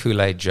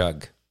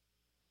jug.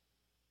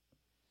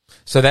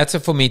 So that's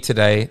it for me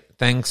today.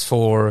 Thanks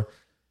for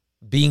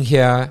being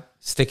here,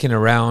 sticking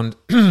around.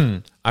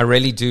 I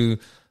really do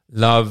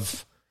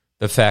love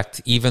the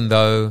fact, even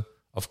though,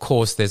 of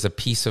course, there's a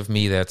piece of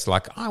me that's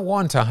like, I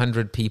want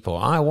 100 people.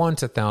 I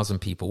want 1,000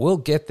 people. We'll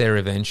get there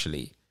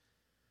eventually.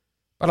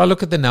 But I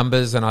look at the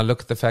numbers and I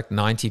look at the fact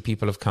 90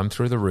 people have come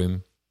through the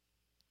room.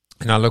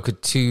 And I look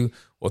at 2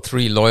 or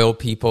 3 loyal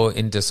people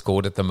in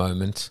Discord at the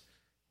moment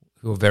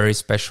who are very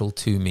special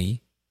to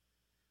me.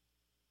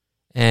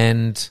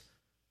 And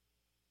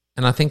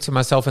I think to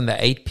myself, and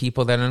the 8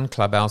 people that are in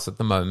Clubhouse at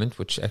the moment,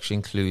 which actually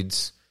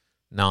includes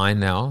 9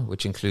 now,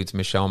 which includes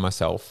Michelle and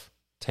myself,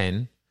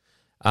 10.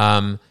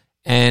 And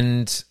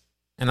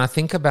I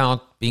think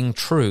about being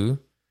true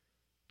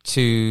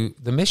to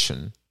the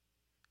mission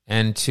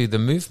and to the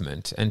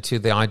movement and to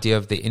the idea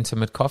of the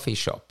intimate coffee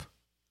shop,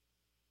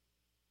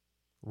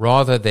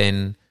 rather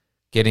than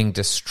getting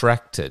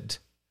distracted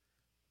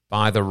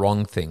by the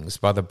wrong things,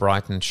 by the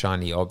bright and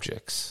shiny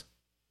objects.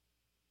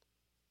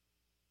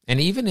 And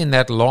even in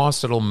that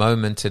last little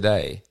moment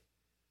today,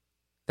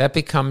 that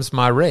becomes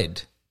my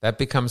red. That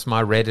becomes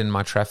my red in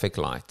my traffic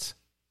light.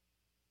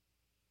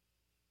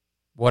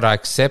 What I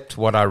accept,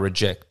 what I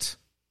reject.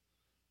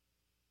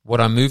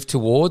 What I move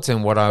towards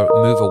and what I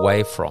move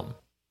away from.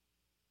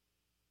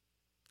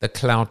 The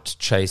clout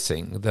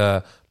chasing,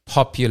 the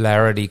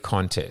popularity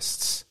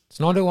contests. It's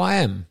not who I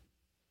am.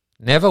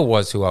 Never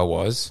was who I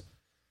was.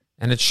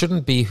 And it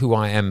shouldn't be who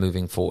I am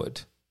moving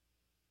forward.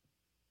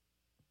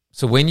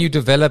 So when you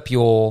develop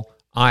your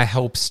I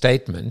help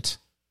statement,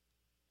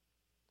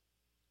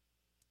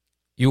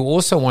 you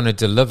also want to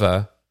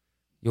deliver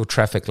your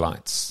traffic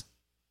lights.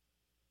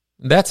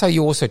 That's how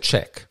you also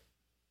check.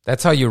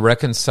 That's how you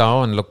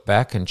reconcile and look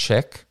back and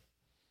check.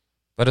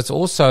 But it's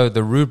also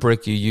the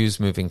rubric you use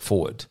moving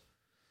forward.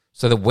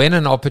 So that when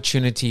an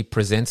opportunity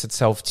presents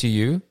itself to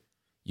you,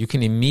 you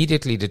can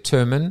immediately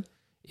determine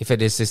if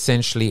it is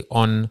essentially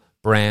on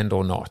brand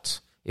or not.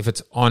 If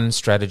it's on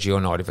strategy or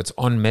not, if it's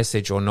on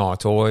message or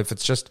not, or if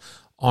it's just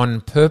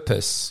on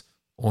purpose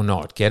or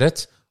not. Get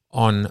it?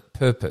 On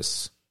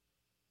purpose.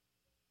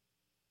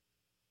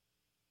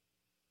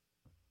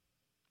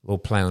 Little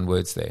play on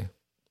words there.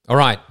 All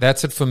right,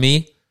 that's it for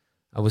me.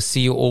 I will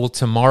see you all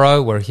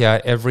tomorrow. We're here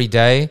every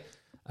day.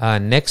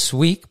 Next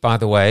week, by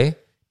the way,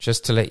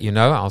 just to let you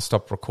know, I'll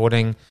stop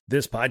recording.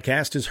 This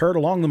podcast is heard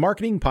along the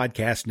Marketing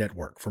Podcast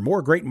Network. For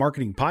more great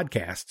marketing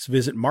podcasts,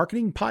 visit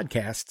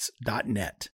marketingpodcasts.net.